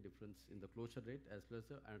significant difference in the closure rate as well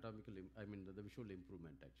as the anatomical, the visual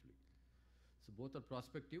improvement, actually. So both are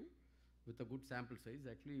prospective with a good sample size.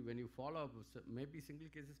 Actually, when you follow up, maybe single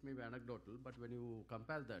cases may be anecdotal, but when you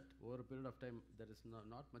compare that over a period of time, there is not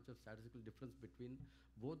much of statistical difference between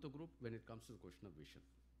both the group when it comes to the question of vision.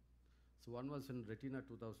 So one was in Retina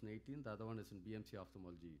 2018, the other one is in BMC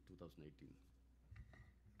Ophthalmology 2018.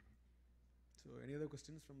 So any other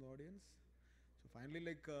questions from the audience? So finally,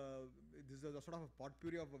 like this is a sort of a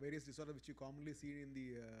potpourri of various disorders which you commonly see in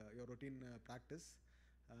the your routine practice.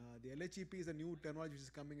 The LHEP is a new terminology which is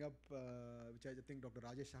coming up, which I think Dr.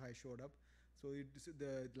 Rajesh Shahai showed up. So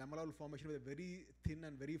the lamellar formation with a very thin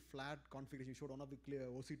and very flat configuration. You showed one of the clear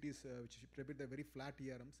OCTs which repeat the very flat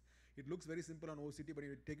ERMs. It looks very simple on OCT, but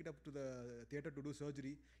when you take it up to the theater to do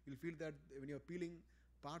surgery, you'll feel that when you're peeling,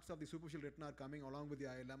 parts of the superficial retina are coming along with the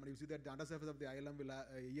ILM, and you see that the undersurface of the ILM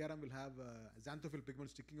ERM will have xanthophyll pigment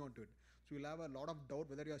sticking onto it. So you'll have a lot of doubt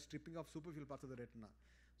whether you are stripping off superficial parts of the retina.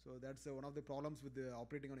 So that's one of the problems with the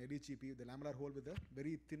operating on LHEP, the lamellar hole with a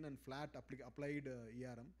very thin and flat applied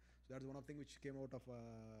ERM. So that's one of the things which came out of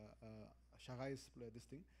Shahai's this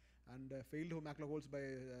thing. And failed macular holes by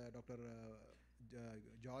Dr.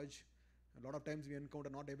 George. A lot of times we encounter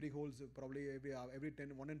not every holes, probably every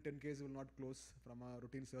 1 in 10 cases will not close from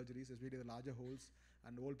routine surgeries, especially the larger holes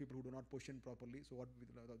and old people who do not push in properly. So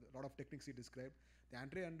a lot of techniques he described. The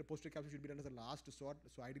anterior and the posterior capsule should be done as a last resort.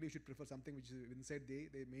 So ideally you should prefer something which is inside they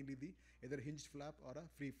mainly the either hinged flap or a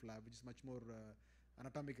free flap, which is much more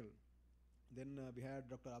anatomical. Then we had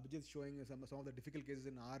Dr. Abhijit showing some of the difficult cases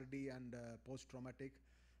in RD and post-traumatic.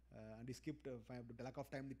 And he skipped the lack of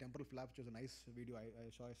time the temporal flap, which was a nice video I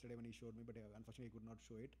saw yesterday when he showed me, but unfortunately he could not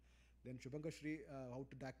show it. Then Shubhankar Shri, how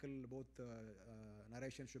to tackle both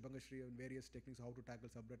narration, Shubhankar Shri and various techniques, how to tackle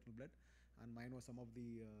subretinal blood, and mine was some of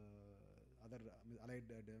the other allied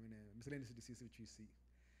miscellaneous diseases which we see.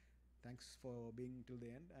 Thanks for being till the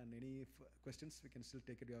end, and any questions we can still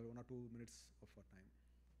take it. We have 1 or 2 minutes of our time.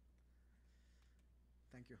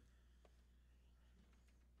 Thank you.